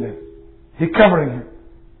 watching them. He covering her.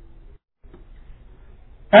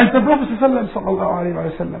 And the Prophet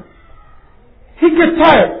ﷺ, he get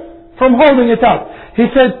tired from holding it up. He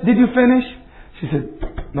said, did you finish? She said,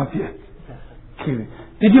 not yet.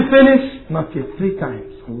 Did you finish? Not yet. 3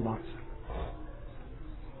 times. Allah.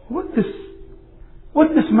 What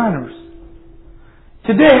this manners?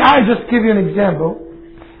 Today, I just give you an example.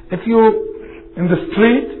 If you're in the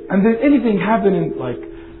street and there's anything happening, like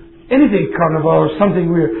anything carnival or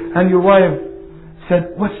something weird, and your wife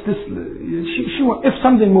said, what's this? She if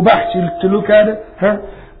something mubah, to look at it, her,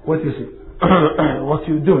 what is it? What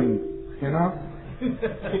you doing? You know?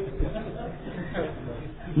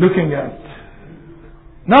 Looking at.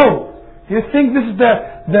 No. You think this is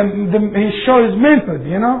he show his manhood,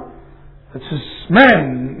 you know? It's his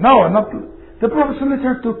man. No, not. The Prophet let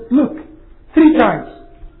her to look 3 times.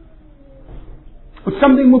 With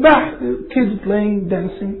something mubah, kids playing,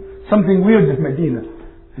 dancing, something weird in Medina.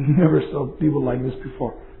 I never saw people like this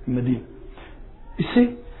before in Medina. You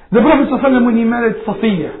see, the Prophet ﷺ, when he married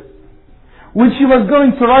Safiya, when she was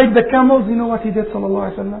going to ride the camels, you know what he did,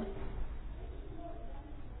 sallallahu alaihi wasallam?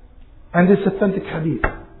 And this authentic hadith.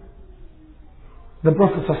 The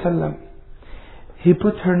Prophet ﷺ, he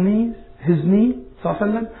put his knee, sallallahu alaihi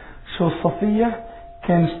wasallam, So Safiya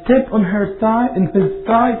can step on her thigh, in his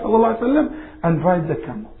thigh, sallallahu alaihi wasallam, and ride the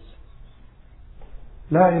camels.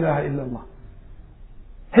 La ilaha illallah.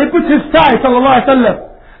 He put his thigh, sallallahu alaihi wasallam,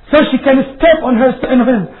 so she can step on his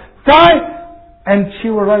thigh, and she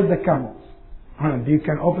will ride the camels. You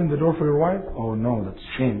can open the door for your wife? Oh no, that's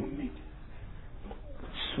shame on me.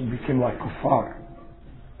 She became like kuffar.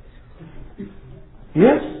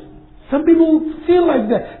 Yes, some people feel like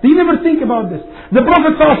that. They never think about this. The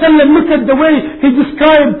Prophet ﷺ, look at the way he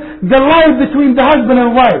described the life between the husband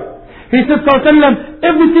and wife. He said, ﷺ,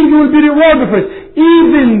 everything you will be rewarded for it.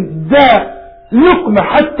 Even the luqma,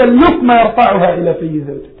 حتى اللقمة يرفعها إلى في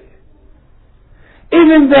زوجته.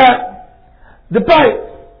 Even the bite,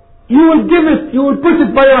 you will give it, you will put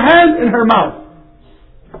it by your hand in her mouth.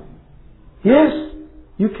 Yes,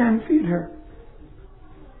 you can feed her.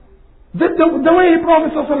 The way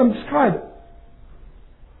Prophet ﷺ described it.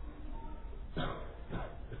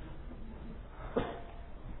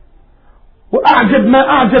 وأعجب ما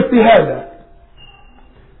أعجب في هذا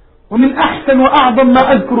ومن أحسن وأعظم ما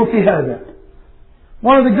أذكر في هذا.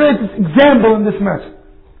 One of the greatest examples in this matter,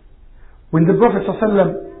 when the Prophet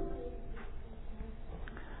ﷺ,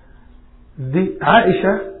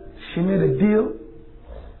 Aisha, she made a deal,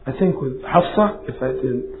 I think with Hafsa, if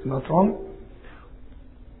I'm not wrong,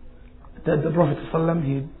 that the Prophet ﷺ,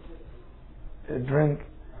 he drank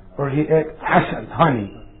or he ate hasal,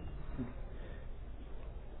 honey,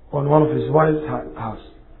 on one of his wife's house.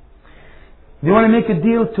 They want to make a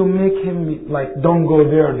deal to make him like, don't go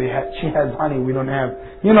there. She has honey, we don't have.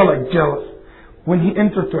 Like jealous. When he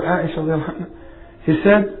entered to Aisha, she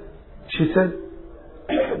said,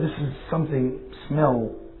 this is something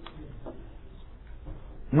smell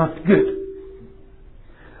not good.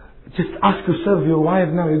 Just ask yourself, your wife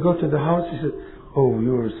now, you go to the house, she said, oh,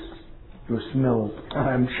 your smell,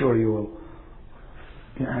 I'm sure you will.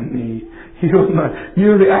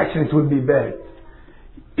 Your reactions will be bad.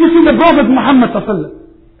 You see the Prophet Muhammad ﷺ,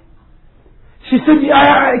 she said,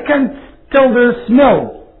 I can't tell the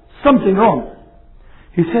smell, something wrong.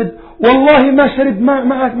 He said, Wallahi ma sharib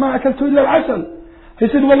ma akaltu illa al-asal. He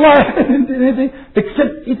said, Wallahi, I didn't do anything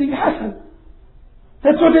except eating hasal.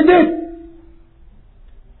 That's what he did.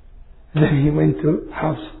 Then he went to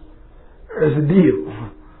house. There's a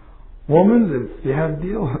deal. Women, if you have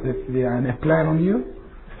deal, if they have a plan on you,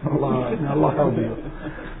 Allah help you.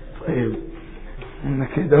 طيب. إن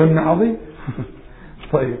كيدهن عظيم.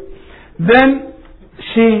 طيب. Then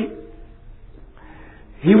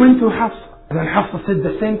he went to Hafsa, and then Hafsa said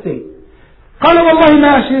the same thing. قال والله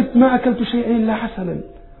ما أكلت شيئا إلا حسنا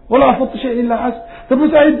ولا أفضت شيئا إلا حسن. The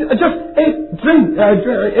Prophet, I just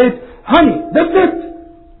ate honey. That's it.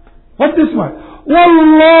 What's this one?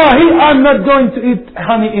 Wallahi, I'm not going to eat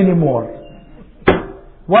honey anymore.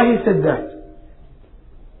 Why he said that?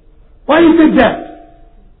 Why he said that?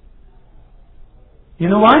 You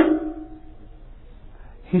know why?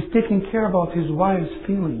 He's taking care about his wife's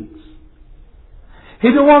feelings.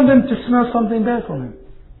 He don't want them to smell something bad from him.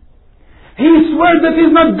 He swears that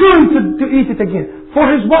he's not going to eat it again for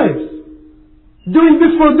his wives. Doing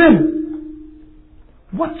this for them.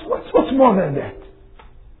 What's more than that?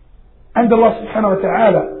 And Allah subhanahu wa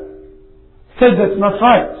ta'ala said that's not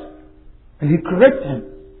right. And He corrected him.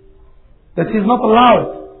 That he's not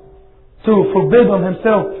allowed to forbid on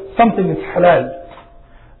himself something that's halal.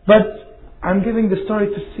 But I'm giving the story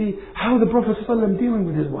to see how the Prophet ﷺ dealing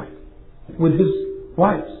with his wife, with his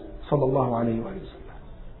wives, sallallahu alayhi wa sallam.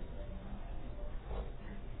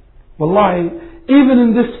 Wallahi, even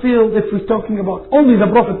in this field, if we're talking about only the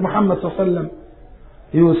Prophet Muhammad ﷺ,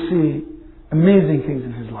 you will see amazing things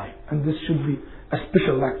in his life. And this should be a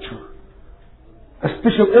special lecture, a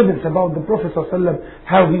special evidence about the Prophet ﷺ,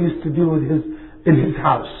 how he used to deal with in his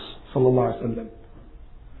house, sallallahu alayhi wa sallam,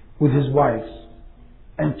 with his wives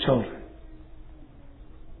and children.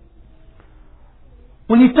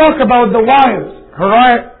 When you talk about the wives,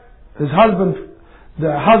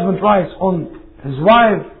 the husband rights on his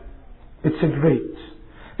wife, it's a great.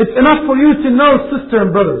 It's enough for you to know, sister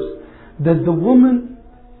and brothers, that the woman,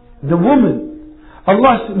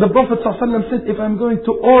 Allah, the Prophet ﷺ said, if I'm going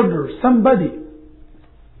to order somebody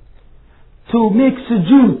to make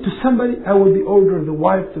sujood to somebody, I will be ordering the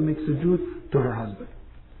wife to make sujood to her husband.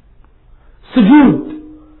 Sujood.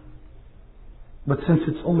 But since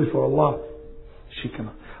it's only for Allah, she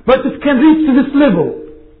cannot. But it can reach to this level.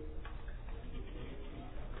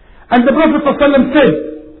 And the Prophet ﷺ said,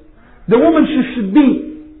 the woman should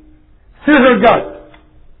save her God,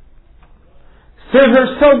 save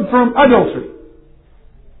herself from adultery,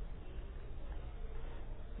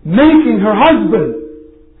 making her husband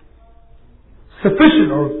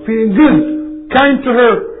sufficient or feeling good, kind to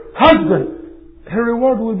her husband, her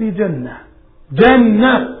reward will be Jannah.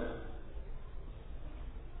 Jannah.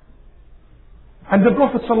 And the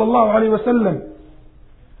Prophet ﷺ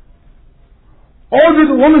ordered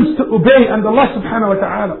the women to obey, and Allah subhanahu wa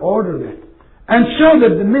ta'ala ordered it. And showed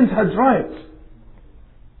that the men had rights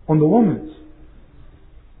on the women.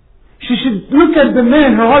 She should look at the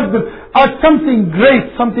man, her husband, as something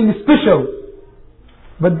great, something special.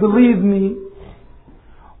 But believe me,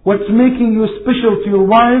 what's making you special to your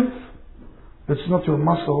wife, it's not your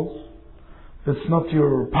muscles, it's not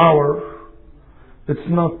your power, it's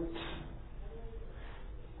not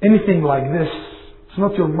anything like this, it's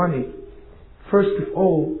not your money. First of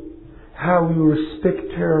all, how you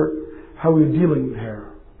respect her, how you're dealing with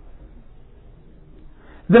her.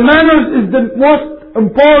 The manners is the most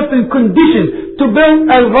important condition to build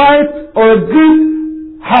a right or a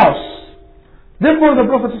good house. Therefore the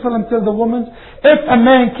Prophet ﷺ tells the woman, if a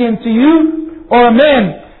man came to you, or a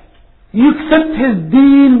man, you accept his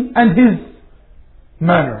deen and his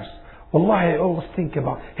manners. Wallahi, I always think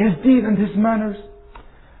about his deen and his manners.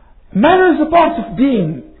 Manners are part of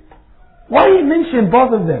deen. Why you mention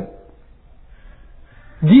both of them?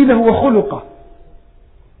 دينه وخلقه.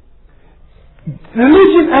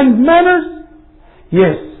 Religion and manners?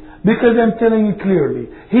 Yes, because I'm telling you clearly,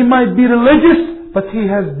 he might be religious, but he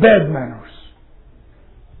has bad manners.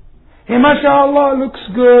 He, mashallah, looks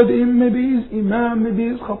good. Maybe he's imam,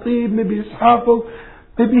 maybe he's khatib, maybe he's hafiz,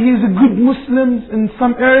 maybe he's a good Muslim in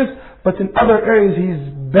some areas, but in other areas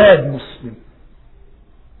he's bad Muslim.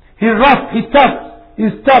 He's rough, he's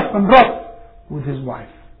tough and rough with his wife.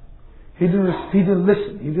 He didn't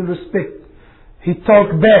listen, he didn't respect. He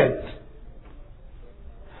talked bad.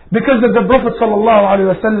 Because of the Prophet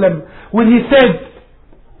ﷺ, when he said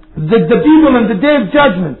that the people on the day of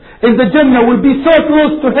judgment in the Jannah will be so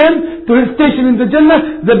close to him, to his station in the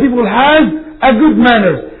Jannah, the people have a good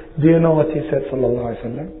manners. Do you know what he said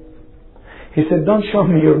ﷺ? He said, don't show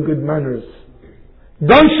me your good manners.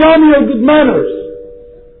 Don't show me your good manners.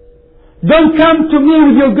 Don't come to me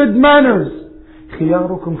with your good manners.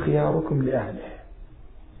 خياركم خياركم لأهله.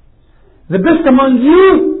 The best among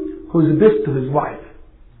you, who's the best to his wife.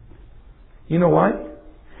 You know why?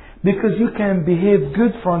 Because you can behave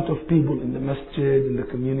good in front of people in the masjid, in the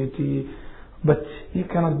community, but you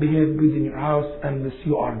cannot behave good in your house unless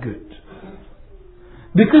you are good.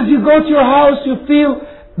 Because you go to your house, you feel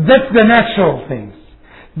that's the natural things.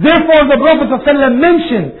 Therefore the Prophet ﷺ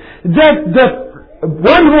mentioned that the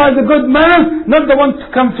one who has a good manner, not the one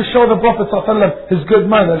to come to show the Prophet ﷺ his good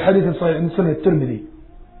manner, al-hadith in Sunnah al-Tirmidhi.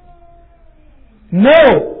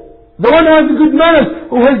 No! The one who has a good manners,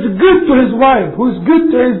 who is good to his wife, who is good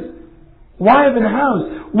to his wife in the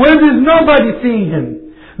house, where there is nobody seeing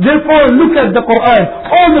him. Therefore, look at the Quran.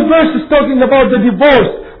 All the verses talking about the divorce,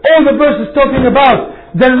 all the verses talking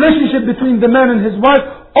about the relationship between the man and his wife,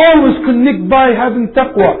 always connect by having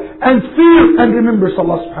taqwa and fear and remembrance of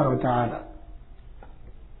Allah subhanahu wa ta'ala.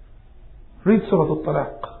 Read Surah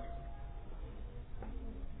Al-Talaq.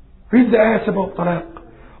 Read the ayahs about talaq.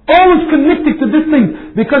 Always connected to this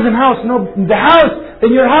thing, because in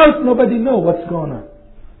your house, nobody knows what's going on.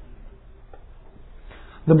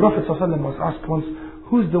 The Prophet ﷺ was asked once,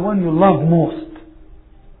 who's the one you love most?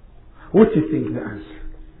 What do you think the answer?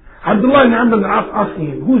 Abdullah ibn Amr asking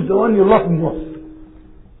him, who's the one you love most?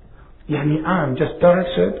 I'm just direct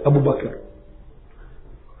said, Abu Bakr.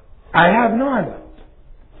 I have no idea.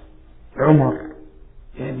 Umar.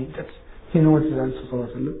 You know what his answer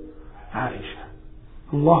ﷺ? Aisha.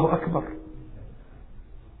 Allahu Akbar.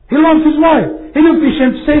 He loves his wife. He don't be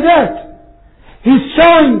ashamed to say that. He's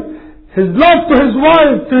showing his love to his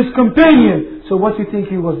wife, to his companion. So what do you think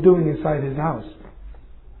he was doing inside his house?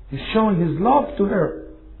 He's showing his love to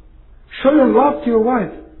her. Show your love to your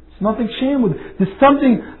wife. It's nothing shame with it. There's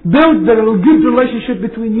something built that will good relationship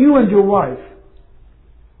between you and your wife.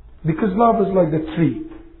 Because love is like the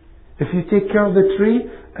tree. If you take care of the tree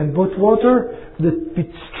and put water,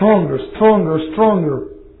 it's stronger, stronger, stronger.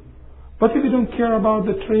 But if you don't care about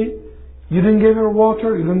the tree, you didn't give her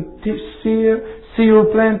water, you don't see your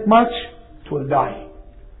plant much, it will die.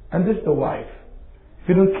 And this is the wife. If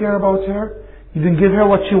you don't care about her, you didn't give her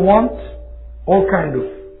what she wants, all kind of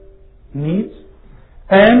needs,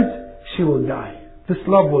 and she will die. This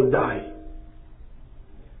love will die.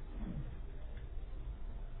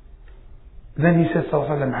 Then he says, Sallallahu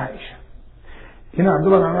Alaihi Wasallam, Aisha.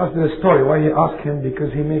 Abdullah asked the story, why he asked him,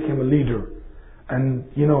 because he made him a leader. And,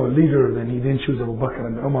 a leader, then he didn't choose Abu Bakr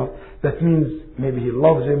and Umar. That means maybe he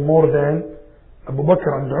loves him more than Abu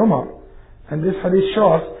Bakr and Umar. And this hadith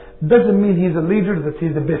shows, doesn't mean he's a leader that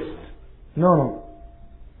he's the best. No.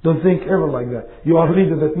 Don't think ever like that. You are a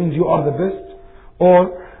leader, that means you are the best.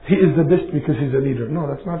 Or he is the best because he's a leader. No,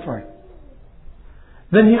 that's not right.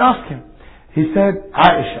 Then he asked him. He said,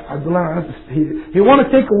 Aisha, Abdullah, he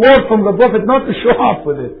wanted to take a word from the Prophet, not to show off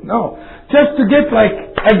with it. No. Just to get like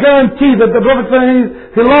a guarantee that the Prophet,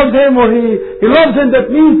 he loves him or he loves him,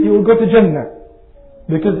 that means he will go to Jannah.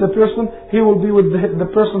 Because the person, he will be with the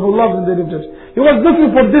person who loves him, the day of judgment. He was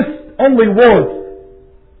looking for this only word.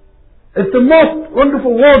 It's the most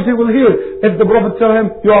wonderful words he will hear if the Prophet tell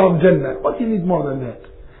him, you are in Jannah. What do you need more than that?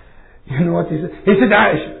 You know what he said? He said,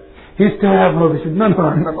 Aisha. He still have hope. He said, no,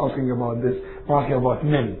 I'm not asking about this. I'm asking about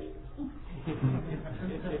men.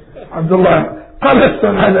 Abdullah, قال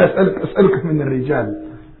السؤال هذا أسألك من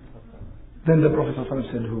الرجال. Then the Prophet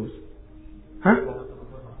said, whose? Huh?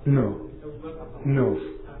 No. No.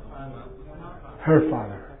 Her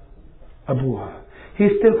father. أبوها.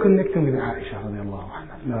 He's still connecting with Aisha رضي الله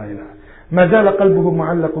عنها. لا إله. ما زال قلبه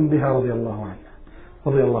معلق بها رضي الله عنها.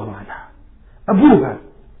 رضي الله عنها. أبوها.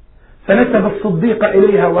 فنسب الصديق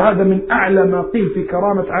إليها، وهذا من أعلى ما قيل في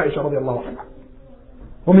كرامة عائشة رضي الله عنها.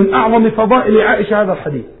 ومن أعظم فضائل عائشة هذا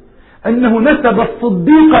الحديث أنه نسب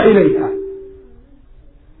الصديق إليها.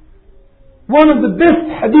 One of the best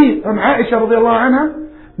hadith from Aisha رضي الله عنها,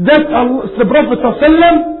 that the Prophet صلى الله عليه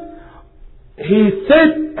وسلم, he said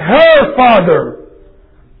her father.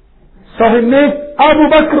 So he made Abu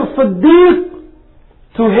Bakr Siddiq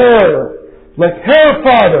to her. Like her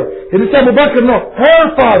father. He didn't say Abu Bakr, no.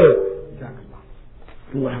 Her father.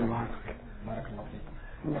 Allah Allah.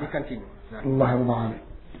 We continue. Allah Allah.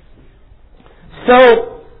 So,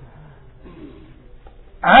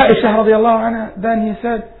 Aisha radiallahu anha, then he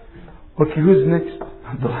said, okay, who's next?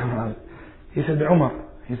 He said Umar.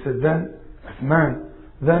 He said then Uthman.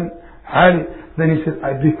 Then Ali. Then he said,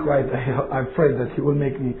 I'd be quiet. I'm afraid that he will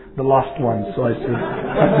make me the last one. So I said,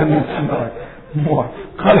 I don't need to know more.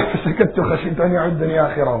 قال فسكت خشيت أن يعدني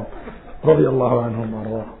آخرهم رضي الله عنهم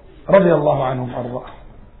وأرضاهم رضي الله عنهم وأرضاهم.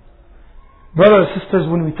 Brothers and sisters,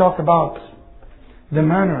 when we talk about the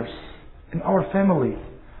manners in our family,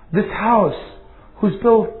 this house who's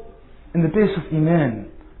built in the base of Iman,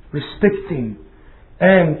 respecting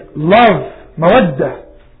and love, mawaddah,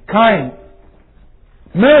 kind,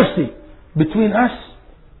 mercy between us,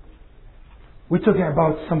 we're talking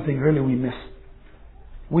about something really we miss.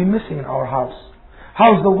 We're missing in our house.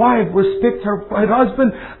 How's the wife respect her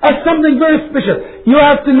husband as something very special. You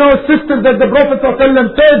have to know, sisters, that the Prophet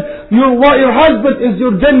ﷺ said, your husband is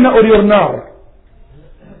your Jannah or your Nar.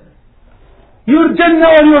 Your Jannah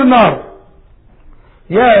or your Nar.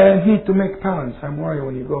 Yeah, and he to make pounds. I'm worried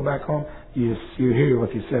when you go back home, you hear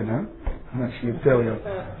what he said, huh? And she'll tell you.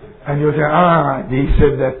 And you say, he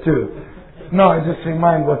said that too. No, I just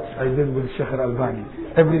remind what I did with Sheikh Al-Albani.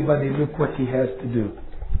 Everybody look what he has to do.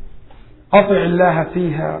 أطع الله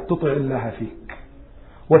فيها تطع الله فيك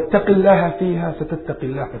واتق الله فيها ستتقي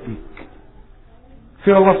الله فيك.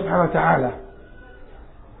 Fear Allah subhanahu wa ta'ala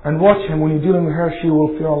and watch Him. When you're dealing with her, she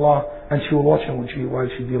will fear Allah, and she will watch Him while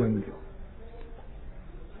she's dealing with you.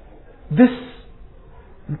 This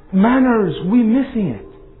manners, we missing it.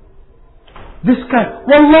 This kind.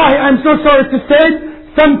 Wallahi, I'm so sorry to say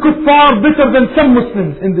it, some kuffar better than some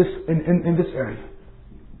Muslims in this area.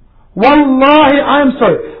 Wallahi, I'm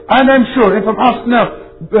sorry. And I'm sure, if I'm asked now,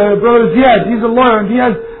 Brother Ziad, he's a lawyer, and he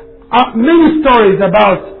has many stories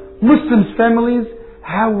about Muslim families,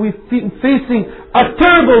 how we're facing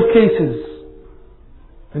terrible cases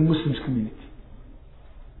in Muslims community.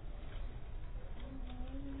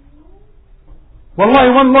 Wallahi,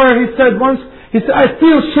 one lawyer, he said, I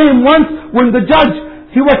feel shame once when the judge,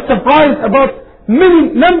 he was surprised about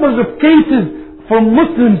many numbers of cases from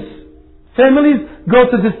Muslims families go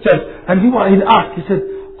to this judge. And he asked, he said,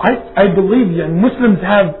 I believe Muslims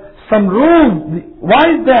have some rules.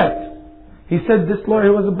 Why is that? He said, this lawyer, he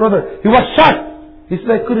was a brother. He was shocked. He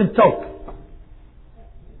said, I couldn't talk.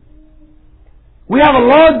 We have a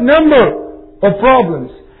large number of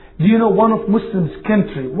problems. Do you know one of Muslims'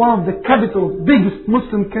 country, one of the capitals, biggest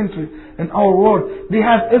Muslim country in our world, they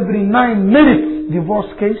have every 9 minutes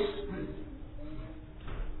divorce case?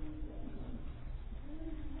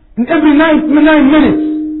 In every 9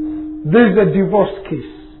 minutes, there's a divorce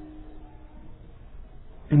case.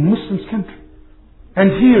 In Muslims' country.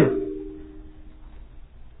 And here.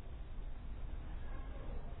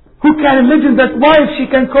 Who can imagine that wife, she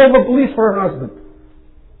can call the police for her husband?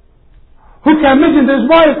 Who can imagine this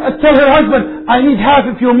wife tell her husband, I need half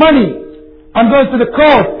of your money. I'm going to the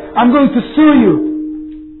court. I'm going to sue you.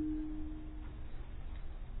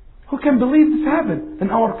 Who can believe this happened in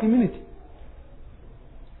our community?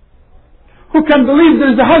 Who can believe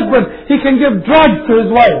there is a husband, he can give drugs to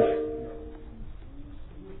his wife?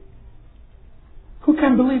 Who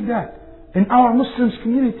can believe that? in our Muslims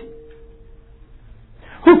community?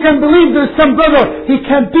 Who can believe there's some brother, he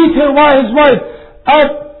can beat his wife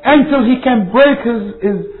up until he can break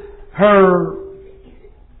her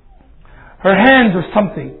hands or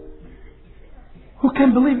something? Who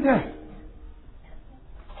can believe that?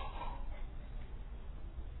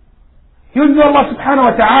 You know Allah subhanahu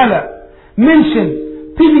wa ta'ala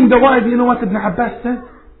mentioned beating the wife. You know what Ibn Abbas said?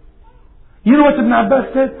 You know what Ibn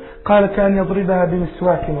Abbas said? قال كان يضربها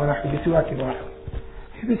بمسواك ونحو بسواك ونحو.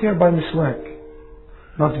 He beat her by miswak,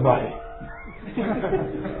 not by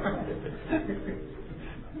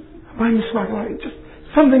miswak, right? Just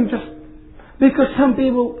something, just because some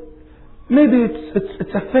people maybe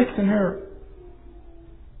it's affecting her,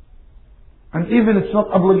 and even it's not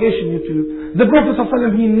obligation you to. The Prophet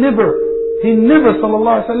ﷺ, he never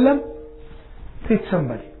sallallahu alaihi wasallam beat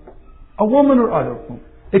somebody, a woman or other woman,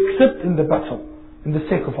 except in the battle, in the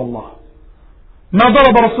sake of Allah. ما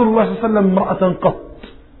ضرب رسول الله صلى الله عليه وسلم امرأة قط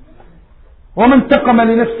وما انتقم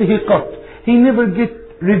لنفسه قط. He never get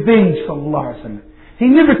revenge sallallahu alaihi wasallam. He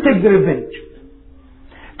never take the revenge.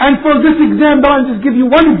 And for this example, I'll just give you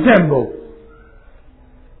one example.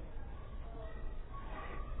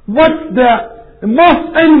 What's the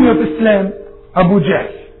most enemy of Islam? Abu Jahl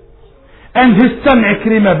and his son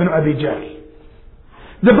Ikrimah bin Abi Jahl.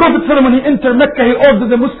 The Prophet ﷺ, when he entered Mecca, he ordered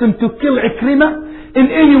the Muslim to kill Ikrimah in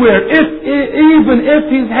anywhere, even if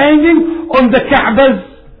he's hanging on the Ka'ba's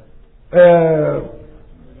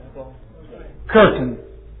curtain.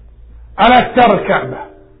 على أستار الكعبة.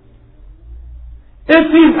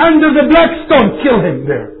 If he's under the black stone, kill him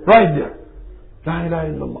there, right there. La ilaha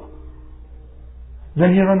illallah.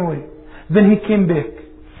 Then he ran away. Then he came back.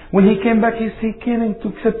 When he came back, he came in to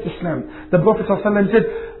accept Islam. The Prophet ﷺ said,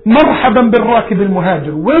 مرحبا بالراكب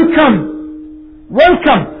المهاجر.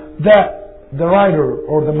 Welcome the rider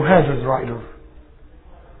or the muhajir's rider.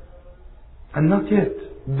 And not yet.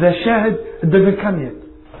 The shahid, it doesn't come yet.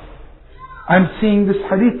 I'm seeing this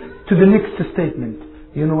hadith to the next statement.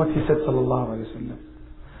 You know what he said صلى الله عليه وسلم.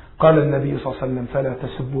 قال النبي صلى الله عليه وسلم فلا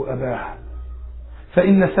تسبوا أباه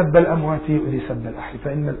فإن سب الأموات يؤذي سب الأحياء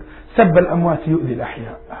فإن سب الأموات يؤذي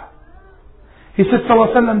الأحياء. He said صلى الله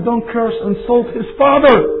عليه وسلم, don't curse and insult his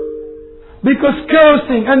father, because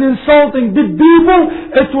cursing and insulting the people,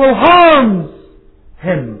 it will harm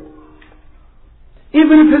him.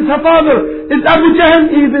 Even if his father is Abu Jahl,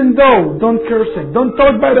 even though, don't curse him, don't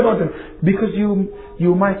talk bad about him, because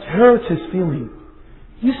you might hurt his feeling.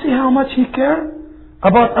 You see how much he cares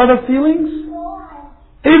about other feelings?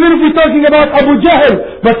 Even if you're talking about Abu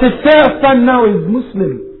Jahl, but his son now is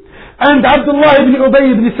Muslim. And Abdullah ibn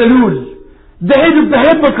Ubay ibn Salul, the head of the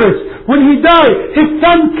hypocrites, when he died, his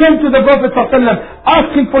son came to the Prophet ﷺ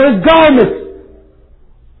asking for his garments,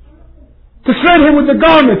 to shred him with the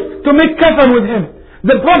garments, to make kafan with him,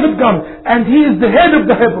 the Prophet's garment, and he is the head of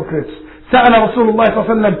the hypocrites. سأل رسول الله صلى الله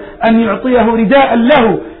عليه وسلم أن يعطيه رداء له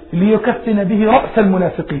ليكفن به رأس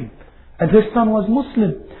المنافقين. And his son was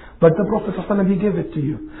Muslim. But the Prophet ﷺ, he gave it to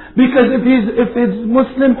you. Because if he's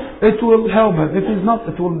Muslim, it will help him. If he's not,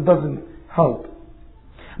 doesn't help.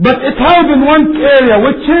 But it helps in one area,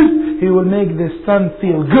 which is, he will make the son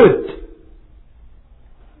feel good.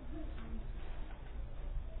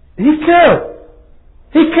 He cares.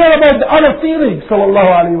 He cares about the other feelings,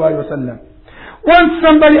 sallallahu alayhi wa sallam. Once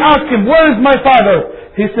somebody asked him, where is my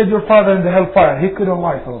father? He said, your father in the hellfire. He couldn't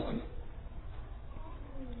lie, sallallahu.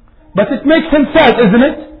 But it makes him sad, isn't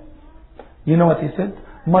it? You know what he said?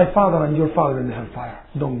 My father and your father in the hellfire.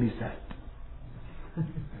 Don't be sad.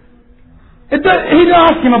 He didn't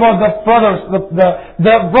ask him about the brothers,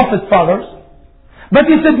 the prophet's fathers. But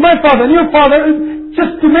he said, my father and your father,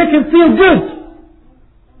 just to make him feel good.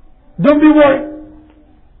 Don't be worried.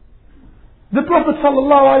 The Prophet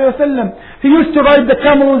ﷺ, he used to ride the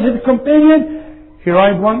camel with his companion. He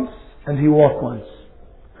ride once and he walk once.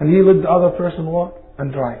 And he let the other person walk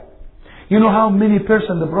and ride. You know how many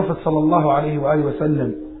person the Prophet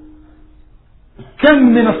ﷺ,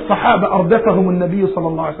 كم من الصحابة أردفهم النبي صلى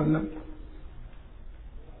الله عليه وسلم.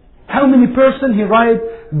 How many person he ride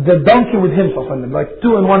the donkey with him صلى الله عليه وسلم, like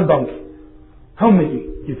 2 and 1 donkey? How many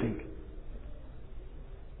you think?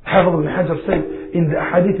 Hafiz ibn Hajar said in the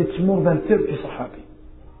ahadith it's more than 30 sahabi.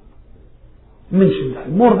 Mentioned that.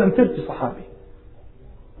 More than 30 sahabi.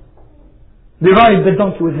 They ride the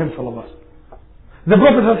donkey with him sallallahu alaihi wasallam. The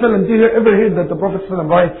Prophet ﷺ, do you ever hear that the Prophet ﷺ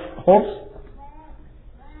rides horse?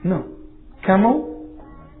 No. Camel?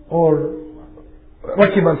 Or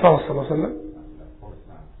Rakib al-Faras sallallahu alaihi wasallam?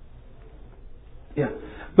 Yeah.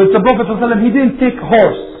 But the Prophet ﷺ, he didn't take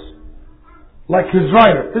horse like his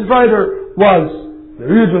rider. His rider was,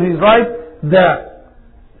 usually he ride the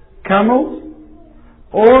camel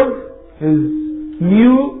or his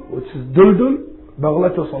mule, which is duldul,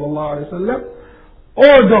 baghlatu sallallahu alayhi wa sallam,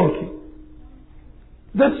 or donkey.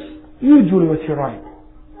 That's usually what he rides.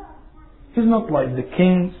 He's not like the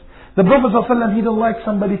kings. The Prophet sallallahu alayhi wa sallam, he didn't like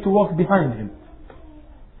somebody to walk behind him.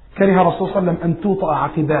 كره رسول صلى الله عليه وسلم أن توطأ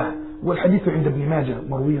عقباه والحديث عند ابن ماجه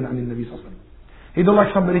مروي عن النبي صلى الله عليه وسلم. He don't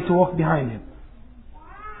like somebody to walk behind him.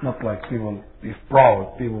 Not like people, if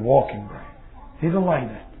proud, people walking by. He don't like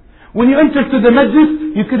that. When you enter to the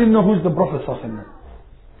majlis, you couldn't know who's the Prophet sallallahu alaihi wasallam.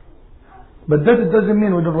 But that it doesn't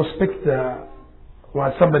mean we don't respect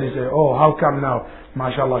what somebody say, oh, how come now?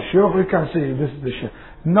 MashaAllah, Shaykh, we can say this is the Shaykh.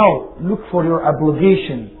 No, look for your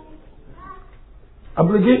obligation.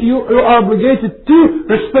 You are obligated to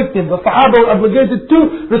respect him. The Sahaba were obligated to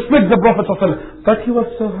respect the Prophet sallallahu alaihi wasallam. But he was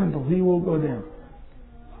so humble, he will go down.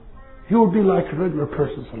 He will be like a regular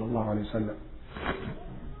person sallallahu alaihi wasallam.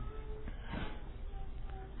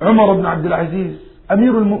 Umar ibn Abdul Aziz,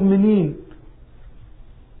 Amir al-Mu'mineen,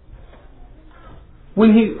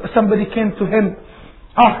 when somebody came to him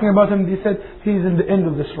asking about him, he said he is in the end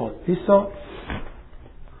of this road. He saw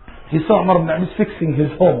Umar ibn Abdul Aziz fixing his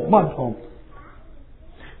home, mud home.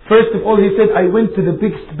 First of all, he said, I went to the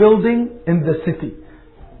biggest building in the city.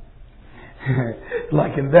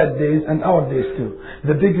 Like in that days and our days too.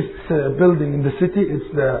 The biggest building in the city is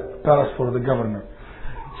the palace for the governor.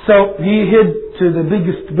 So he hid to the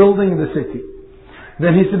biggest building in the city.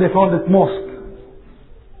 Then he said, I found it mosque.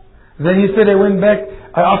 Then he said, I went back.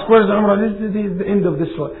 I asked, where's Umar? This is the end of this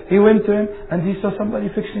road. He went to him and he saw somebody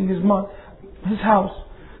fixing his house.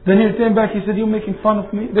 Then he came back. He said, you making fun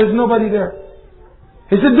of me? There's nobody there.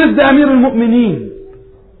 He said, this is the Amir al-Mu'mineen.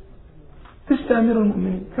 This is the Amir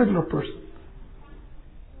al-Mu'mineen, regular person.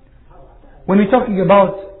 When we're talking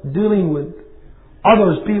about dealing with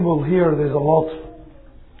others, people here, there's a lot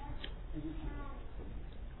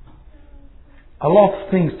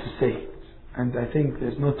of things to say. And I think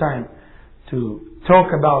there's no time to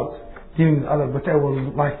talk about dealing with others, but I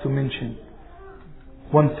would like to mention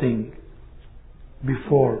one thing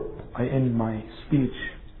before I end my speech,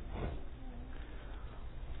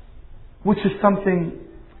 which is something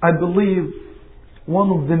I believe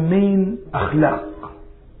one of the main akhlaq,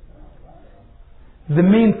 the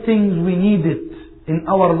main things we needed in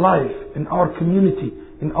our life, in our community,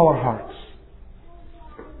 in our hearts.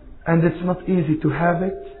 And it's not easy to have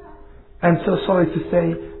it. And so sorry to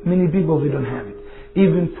say, many people, they don't have it.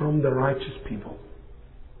 Even from the righteous people.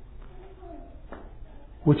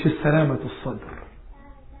 Which is salamat al-sadr.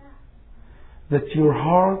 That your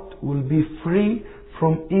heart will be free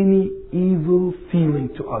from any evil feeling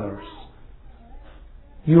to others.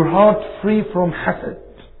 Your heart free from hasad.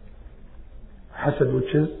 Hasad,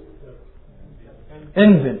 which is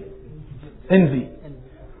envy.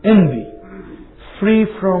 Free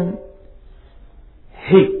from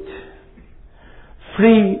hate.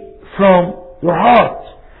 Free from your heart.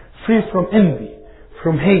 Free from envy.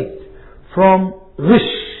 From hate. From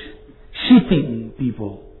ghish. Cheating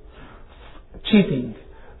people.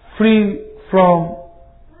 Free from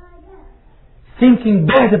thinking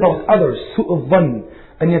bad about others. سوء الظن.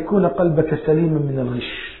 أن يكون قلبك سليما من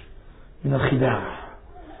الغش. من الخداع.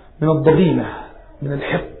 من الضغينة. من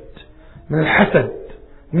الحقد. من الحسد.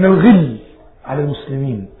 من الغل على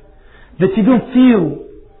المسلمين. That you don't feel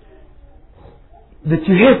that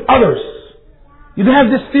you hate others. You don't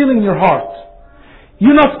have this feeling in your heart.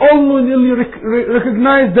 You not only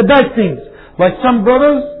recognize the bad things. Like some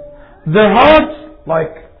brothers, their hearts,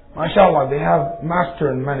 like, mashallah, they have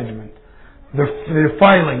master in management. They're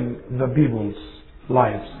filing the people's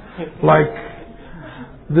lives. Like,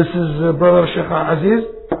 this is brother Sheikh Aziz.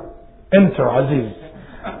 Enter Aziz.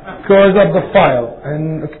 Goes up the file.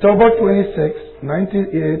 And October 26,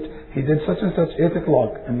 98, he did such and such, 8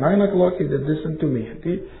 o'clock. And 9 o'clock he did this and to me.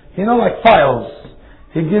 You know, like files.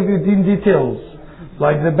 He give you details.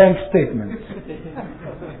 Like the bank statement.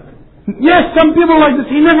 Yes, some people like this,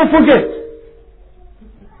 he never forget.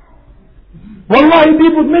 Wallahi,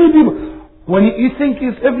 many people. When you think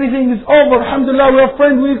everything is over, alhamdulillah, we are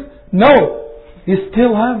friends with. No. He's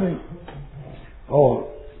still having.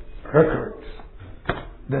 Records.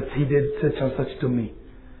 That he did such and such to me.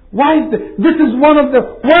 Why is this? This is one of the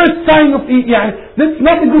worst signs of Iman. That's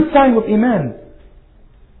not a good sign of Iman.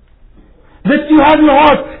 That you have your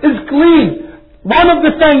heart is clean. One of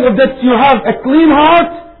the signs of that you have a clean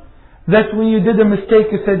heart, that when you did a mistake,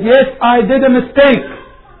 you said, yes, I did a mistake.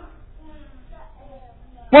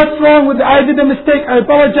 What's wrong with I did a mistake? I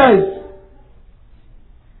apologize.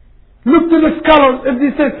 Look to the scholars. If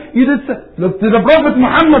they said, you did look to the Prophet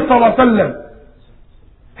Muhammad sallallahu alaihi wasallam.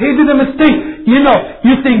 He did a mistake.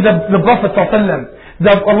 You think that the Prophet sallallahu alaihi wasallam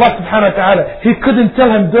that Allah subhanahu wa ta'ala, He couldn't tell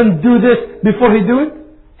him don't do this before he do it?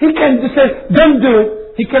 He can just say don't do it.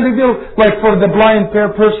 He can reveal, like for the blind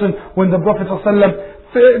person, when the Prophet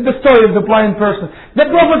ﷺ, the story of the blind person, the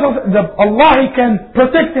Prophet Allah, He can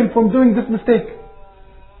protect him from doing this mistake.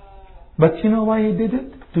 But you know why He did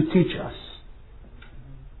it? To teach us.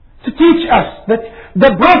 To teach us that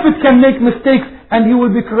the Prophet can make mistakes and he will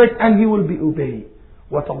be correct and he will be obeyed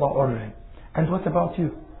what Allah ordered him. And what about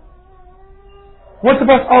you? What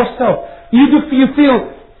about ourselves? Do you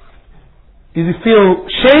feel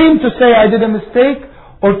shame to say I did a mistake,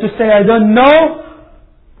 or to say I don't know?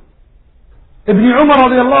 Ibn Umar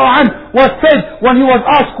radiallahu anhu was said, when he was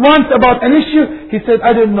asked once about an issue, he said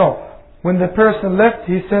I don't know. When the person left,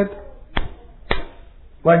 he said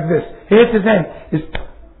like this. He hit his hand.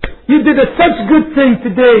 You did such good thing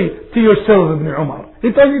today to yourself, Ibn Umar.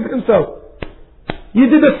 He told me to himself. You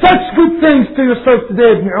did such good things to yourself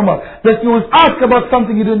today, Ibn Umar, that you was asked about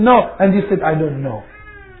something you didn't know, and you said, I don't know.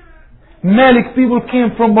 Malik people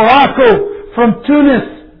came from Morocco, from Tunis,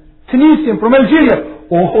 Tunisia, from Algeria,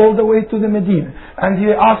 all the way to the Medina. And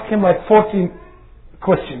he asked him like 14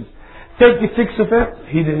 questions. 36 of it,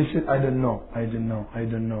 he said, I don't know.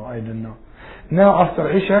 Now after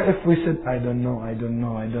Isha, if we said, I don't know,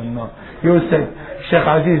 you will say, Sheikh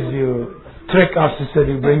Aziz, you trick us, you said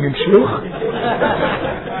you bring him shuyukh.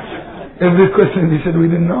 Every question he said we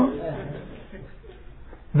didn't know.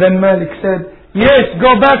 Then Malik said, yes,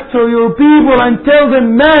 go back to your people and tell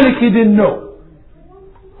them Malik he didn't know.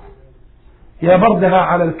 يا بردها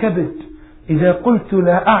على الكبد إذا قلت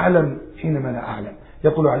لا أعلم حينما لا أعلم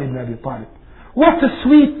يقول علي بن أبي طالب. What a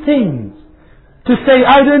sweet thing to say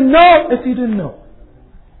I didn't know if you didn't know.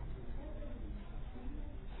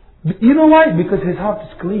 You know why? Because his heart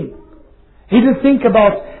is clean. He didn't think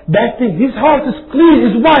about bad things. His heart is clean,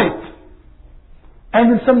 is white.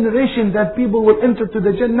 And in some narration that people will enter to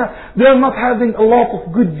the Jannah, they are not having a lot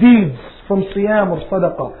of good deeds from Siyam or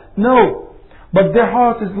Sadaqah. No. But their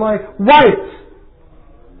heart is like white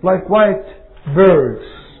birds.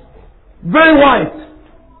 Very white.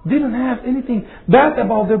 They don't have anything bad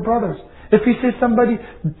about their brothers. If he says somebody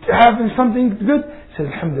having something good, he says,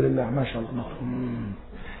 Alhamdulillah, mashallah.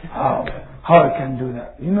 How I can do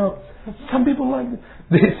that? You know, some people like this.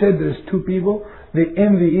 They said there's two people, they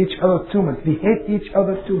envy each other too much. They hate each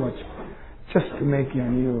other too much. Just to make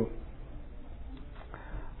you.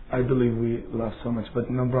 I believe we love so much, but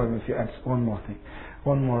no problem if you add one more thing.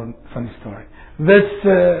 One more funny story.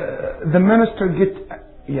 The minister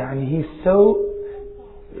he's so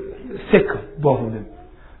sick of both of them.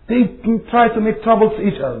 They try to make trouble to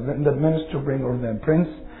each other. Then the minister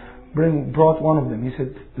brought one of them. He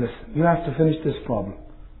said, listen, you have to finish this problem.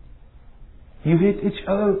 You hate each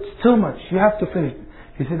other so much. You have to finish it.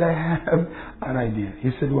 He said, I have an idea.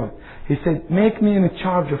 He said, what? He said, make me in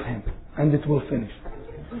charge of him and it will finish.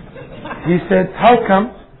 He said, how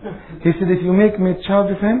come? He said, if you make me in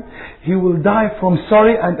charge of him, he will die from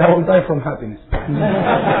sorry and I will die from happiness.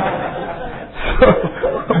 So,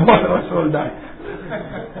 both of us will die.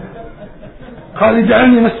 قال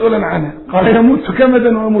اجعلني مسؤولا عنه قال يموت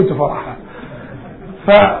كمدا ويموت فرحا.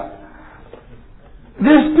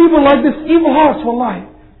 There's people like this, evil hearts, wallahi.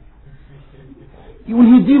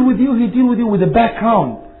 When he deal with you with a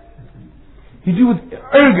background. He deal with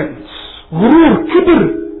arrogance, ghurur,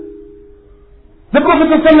 kibr. The Prophet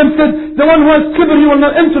ﷺ said, the one who has kibr, he will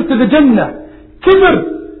not enter to the Jannah. Kibr.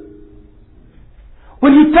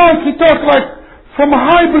 When he talks like from a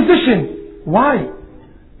high position. Why?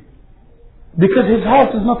 Because his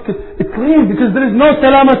heart is not clean, because there is no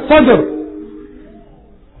salamat sadr.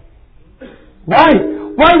 Why?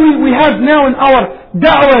 Why we have now in our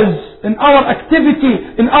da'was, in our activity,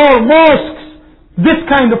 in our mosques, this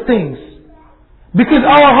kind of things? Because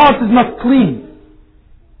our heart is not clean.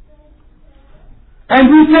 And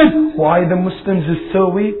we said, why the Muslims is so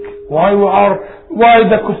weak? Why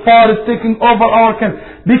the kuffar is taking over our country?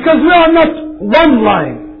 Because we are not one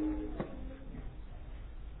line.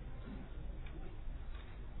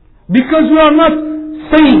 Because we are not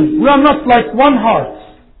sane. We are not like one heart.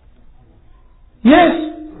 Yes.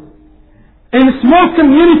 In a small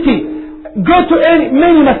community, go to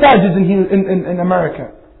many masajid in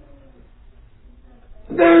America.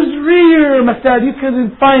 There's rare masajid. You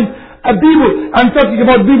can find people. I'm talking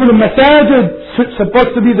about people in masajid,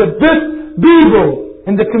 supposed to be the best people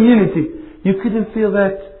in the community. You couldn't feel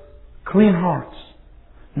that clean hearts.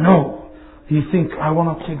 No. You think, I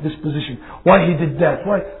want to take this position. Why he did that?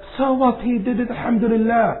 Why? So what? He did it,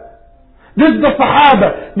 alhamdulillah. This is the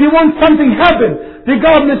Sahaba. They want something happen,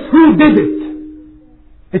 regardless who did it.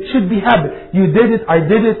 It should be happen. You did it, I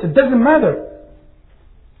did it. It doesn't matter.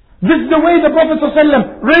 This is the way the Prophet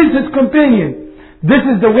ﷺ raised his companion. This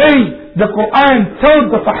is the way the Quran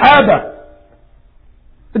told the Sahaba.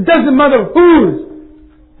 It doesn't matter who's.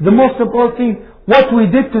 The most important thing, what we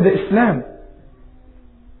did to the Islam.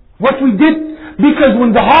 What we did. Because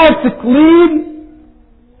when the heart is clean,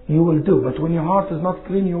 you will do. But when your heart is not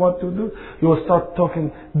clean, you want to do, you will start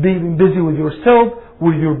talking, being busy with yourself,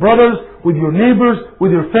 with your brothers, with your neighbors,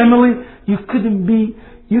 with your family. You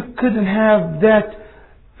couldn't have that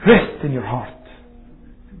rest in your heart.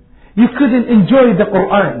 You couldn't enjoy the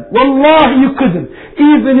Quran. Wallahi, you couldn't.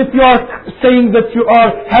 Even if you are saying that you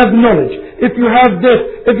have knowledge, if you have this,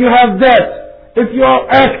 if you have that, if you are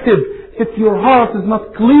active, if your heart is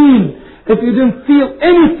not clean, if you didn't feel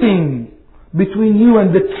anything between you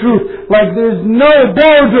and the truth, like there's no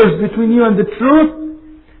borders between you and the truth,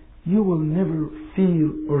 you will never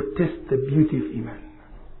feel or taste the beauty of Iman.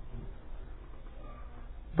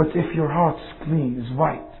 But if your heart is clean, is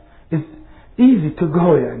white, it's easy to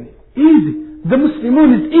go, yani. Easy. The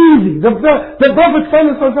Muslimun is easy. The Prophet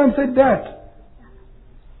ﷺ said that.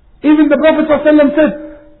 Even the Prophet ﷺ said,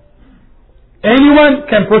 anyone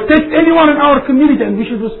can protect anyone in our community and we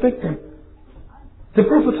should respect him. The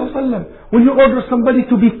Prophet ﷺ, when you order somebody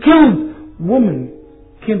to be killed, woman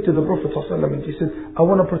came to the Prophet ﷺ and she said, I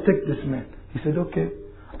want to protect this man. He said, okay.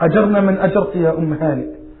 أجرنا من أجرت يا أم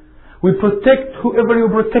هانئ. We protect whoever you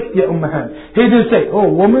protect, ya Ummahan. He didn't say, oh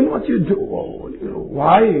woman, what you do? Oh,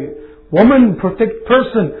 why? Woman, protect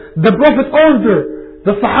person. The Prophet ordered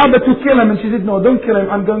the Sahaba to kill him and she said, no, don't kill him.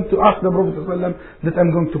 I'm going to ask the Prophet ﷺ that I'm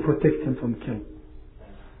going to protect him from killing.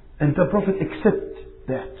 And the Prophet accepted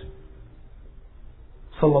that.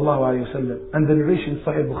 Sallallahu alayhi wa sallam. And the narration in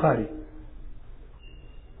Sahih Bukhari.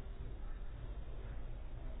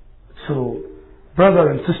 So, brother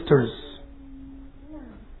and sisters,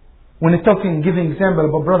 when you're talking, giving example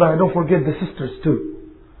about brother, I don't forget the sisters too.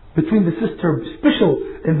 Between the sister, special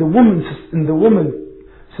in the woman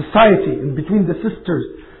society, and between the sisters,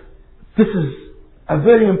 this is a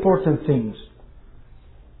very important thing.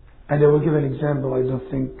 And I will give an example. I don't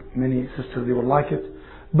think many sisters they will like it,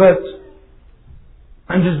 but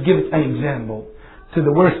I'm just giving an example to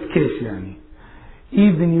the worst case, yani.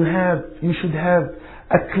 Even you should have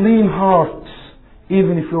a clean heart.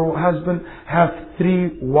 Even if your husband have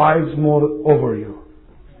 3 wives more over you.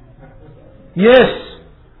 Yes.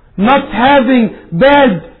 Not having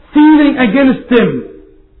bad feeling against them.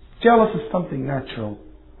 Jealous is something natural.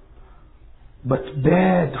 But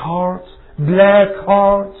bad hearts, black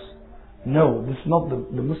hearts, no, this is not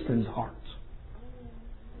the Muslim's heart.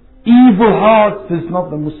 Evil heart is not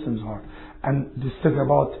the Muslim's heart. And just talking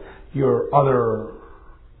about your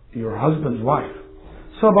husband's wife.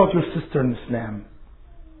 So about your sister in Islam.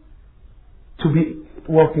 To be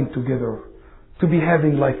working together, to be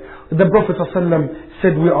having like the Prophet ﷺ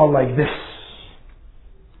said, we are like this,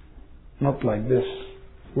 not like this.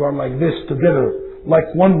 We are like this together,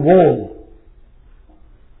 like one wall,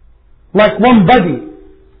 like one body.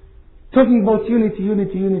 Talking about unity.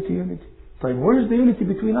 Like, where is the unity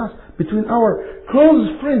between us, between our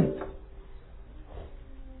close friends?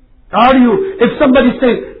 If somebody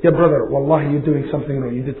say, yeah brother, wallahi you're doing something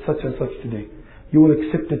wrong, you did such and such today, you will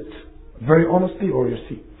accept it very honestly, or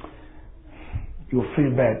you'll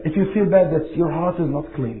feel bad. If you feel bad, that your heart is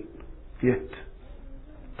not clean yet. It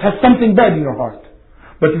has something bad in your heart.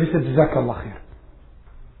 But if you say, Jazakallah khair,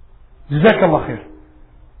 Jazakallah khair,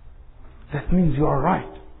 that means you are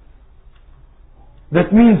right.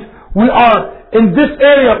 That means we are in this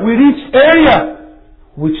area, we reach area,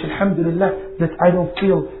 which alhamdulillah, that I don't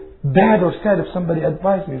feel bad or sad if somebody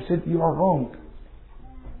advised me, said you are wrong.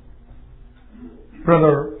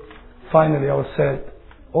 Brother, finally, I said,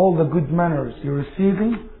 all the good manners you're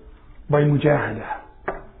receiving by mujahadah.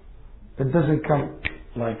 It doesn't come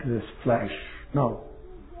like this flash. No.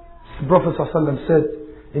 The Prophet ﷺ said,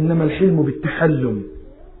 إنما الحلم بالتحلم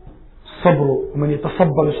صبر ومن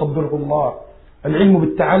يتصبر يصبره الله. العلم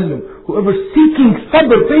بالتعلم. Whoever seeking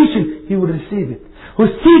sabr, patience, he will receive it.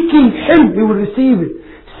 Who's seeking hilm, he will receive it.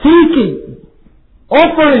 Seeking,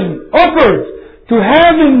 offered to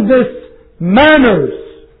having this manners.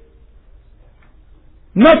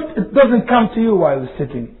 Not, it doesn't come to you while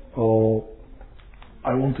sitting. Oh,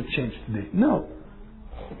 I want to change today. No.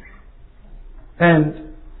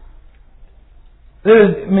 And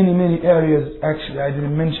there's many areas actually I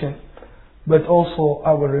didn't mention, but also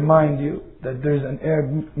I will remind you that there's an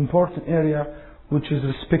important area which is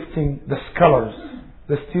respecting the scholars,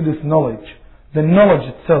 the students' knowledge, the knowledge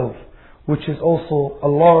itself, which is also a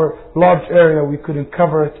large area. We couldn't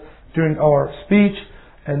cover it during our speech.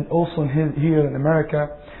 And also here in America,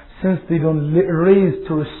 since they don't raise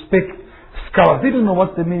to respect scholars. They didn't know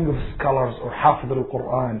what's the meaning of scholars or Hafid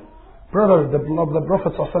al-Quran. Brother, the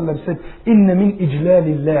Prophet ﷺ said, Inna min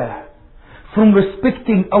ijlalillah. From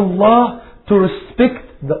respecting Allah to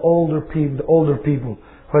respect the older people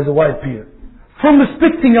who has a white beard. From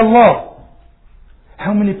respecting Allah.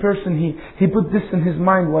 How many person he put this in his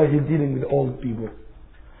mind while he's dealing with old people?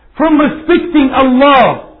 From respecting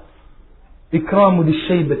Allah. إكرام ذي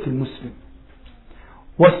الشيبة المسلم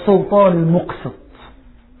والسلطان المقسط,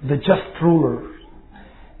 the just ruler,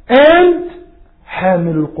 and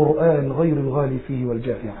حامل القرآن غير الغالي فيه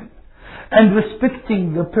والجافي عنه, and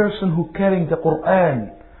respecting the person who carrying the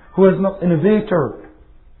Quran, who is not innovator.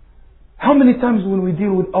 How many times when we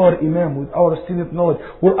deal with our Imam, with our student of knowledge,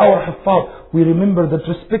 with our Haffaz, we remember that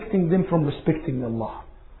respecting them from respecting Allah.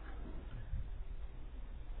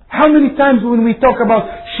 How many times when we talk about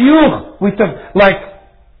shuyukh, we talk like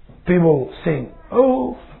people saying,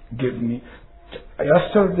 oh, give me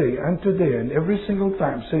yesterday and today and every single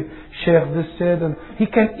time say Sheikh this said, and he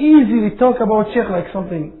can easily talk about Sheikh like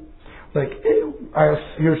something like, I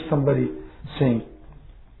hear somebody saying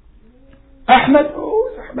Ahmed,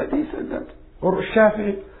 oh Ahmed, he said that, or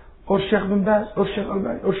Shafi'i, or Sheikh bin Baz, or Sheikh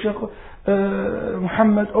Albani, or Sheikh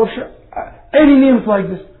Muhammad, or Sheikh, any names like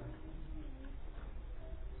this.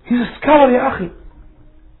 He's a scholar, ya akhi.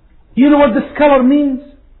 You know what the scholar means?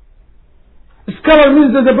 The scholar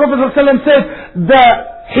means that the Prophet ﷺ said, the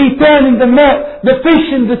hitan in the mouth, the fish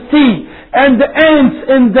in the sea, and the ants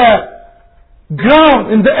in the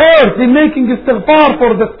ground, in the earth, they're making istighfar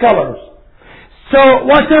for the scholars. So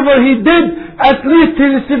whatever he did, at least he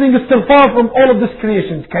is receiving istighfar from all of these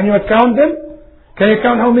creations. Can you count them? Can you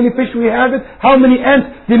count how many fish we have? How many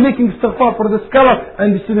ants they're making istighfar for the scholar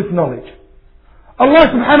and the student of knowledge?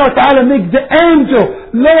 Allah subhanahu wa ta'ala makes the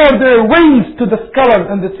angel lower their wings to the scholars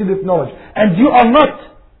and the student of knowledge. And you are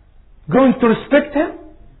not going to respect him?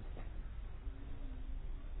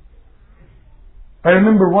 I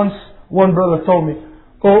remember once one brother told me,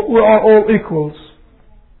 oh, we are all equals.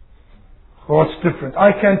 Oh, it's different.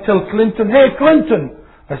 I can tell Clinton, hey Clinton.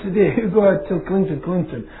 I said, yeah, you go ahead, tell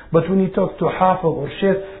Clinton. But when you talk to Hafiz or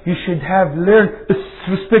Sheikh, you should have learned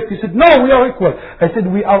respect. He said, no, we are equal. I said,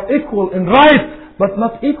 we are equal in right, but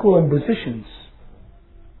not equal in positions.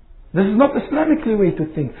 This is not Islamically way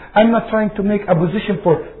to think. I'm not trying to make a position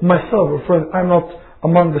for myself or friend. I'm not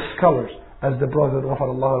among the scholars, as the brother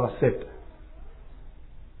Rahmatullah said.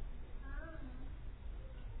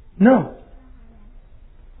 No.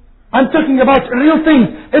 I'm talking about real things.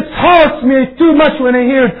 It hurts me too much when I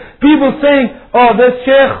hear people saying, oh, this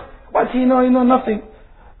Sheikh, what he know? He know nothing.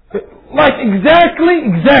 Like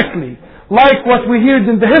exactly. Like what we heard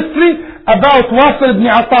in the history about Wasil ibn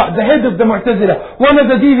Ata, the head of the Mu'tazila. One of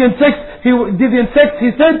the deviant sects,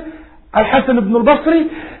 he said, Al-Hasan ibn al-Basri,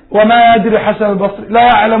 وَمَا يَدْرِ حَسَنَ الْبَصْرِ لَا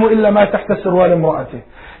يَعْلَمُ إِلَّا مَا تَحْتَ سِرْوَالِ امْرَأَتِهِ.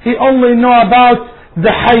 He only know about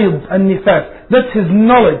the hayd and nifas. That's his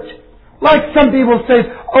knowledge. Like some people say,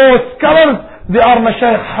 oh, scholars, they are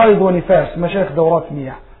مشايخ حيض ونفاس, مشايخ دورات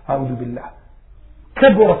مياه. أعوذ بالله.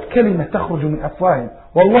 كبرت كلمة تخرج من أفواههم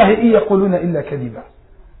والله إن يقولون إلا كذبا.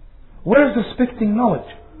 Where is respecting knowledge?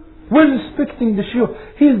 Where is respecting the shiur?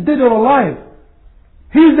 He is dead or alive.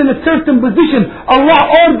 He is in a certain position. Allah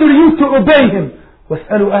ordered you to obey him.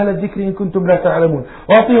 واسألوا أهل الذكر إن كنتم لا تعلمون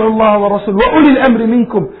وأطيعوا الله والرسول وأولي الأمر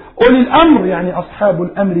منكم. أولي الأمر يعني أصحاب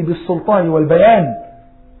الأمر بالسلطان والبيان.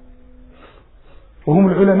 وهم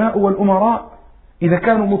العلماء والأمراء إذا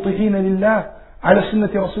كانوا مطيعين لله على سنة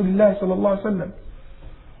رسول الله صلى الله عليه وسلم.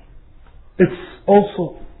 It's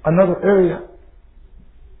also another area.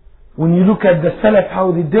 When you look at the Salaf,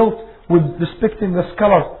 how they dealt with respecting the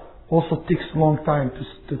scholars, also takes a long time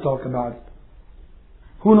to talk about it.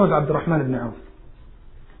 Who knows Abdurrahman ibn Auf?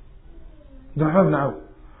 Abdurrahman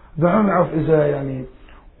ibn Auf is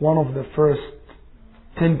one of the first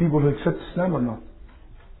 10 people who accept Islam or not?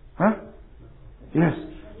 Huh? Yes.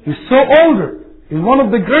 He's so older. He's one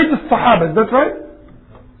of the greatest Sahaba. Is that right?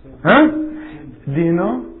 Huh? Do you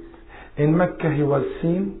know? In Mecca he was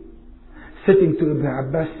seen sitting to Ibn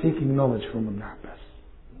Abbas seeking knowledge from Ibn Abbas.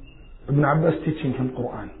 Ibn Abbas teaching him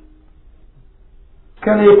Quran.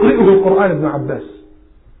 كان يقرئه القرآن ابن عباس.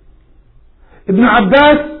 Ibn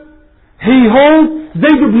Abbas, he holds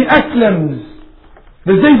Zayd ibn Aslam's.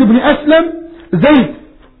 The Zayd ibn Aslam,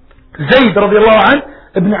 Zayd radiallahu anhu,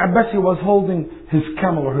 Ibn Abbas, he was holding his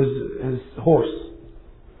camel or his horse.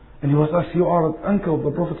 And he was asked, you are an uncle of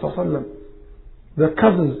the Prophet ﷺ, the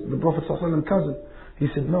cousins, the Prophet ﷺ cousin. He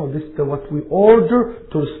said, no, this is what we order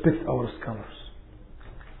to respect our scholars.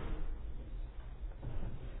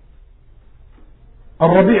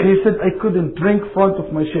 Al-Rabi' he said, I couldn't drink front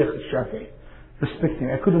of my Shaykh al-Shafi'i. Respecting,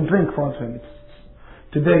 I couldn't drink front of him.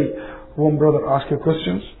 Today, one brother asked you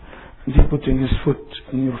questions, and he putting his foot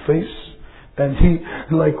in your face, and he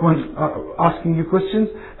like when asking you questions,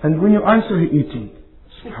 and when you answer, he eating.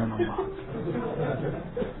 Subhanallah.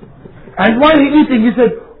 And while he eating, he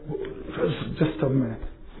said, just a minute,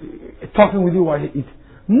 talking with you while he eating.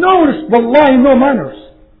 No, wallahi, no manners.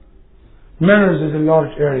 Manners is a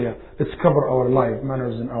large area. It's cover our life.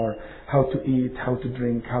 Manners in our how to eat, how to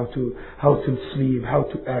drink, how to sleep, how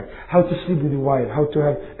to act, how to sleep with your wife, how to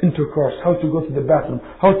have intercourse, how to go to the bathroom,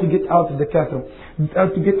 how to get out of the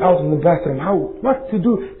bathroom, what to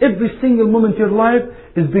do. Every single moment of your life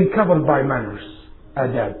is being covered by manners,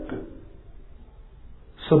 adab.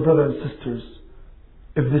 So brothers and sisters,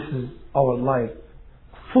 if this is our life,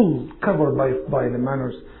 full covered by the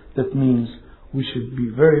manners, that means we should be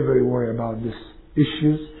very, very worried about these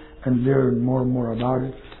issues and learn more and more about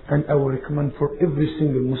it. And I will recommend for every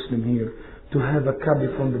single Muslim here to have a copy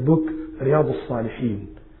from the book Riyadh al-Salihin.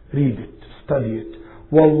 Read it, study it.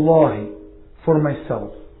 Wallahi, for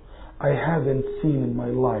myself, I haven't seen in my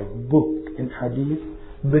life book in hadith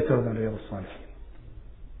better than Riyadh al-Salihin.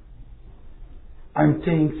 I'm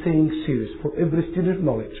saying serious, for every student of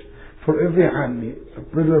knowledge, for every Ammi, a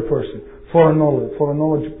regular person, for a knowledge,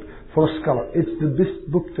 for a scholar, it's the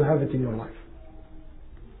best book to have it in your life.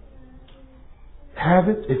 Have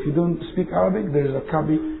it. If you don't speak Arabic, there is a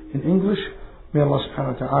copy in English. May Allah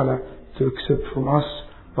subhanahu wa ta'ala to accept from us.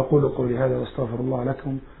 فقولوا قولي هذا واستغفر الله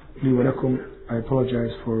لكم لي ولكم. I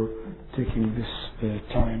apologize for taking this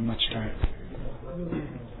time, much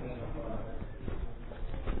time.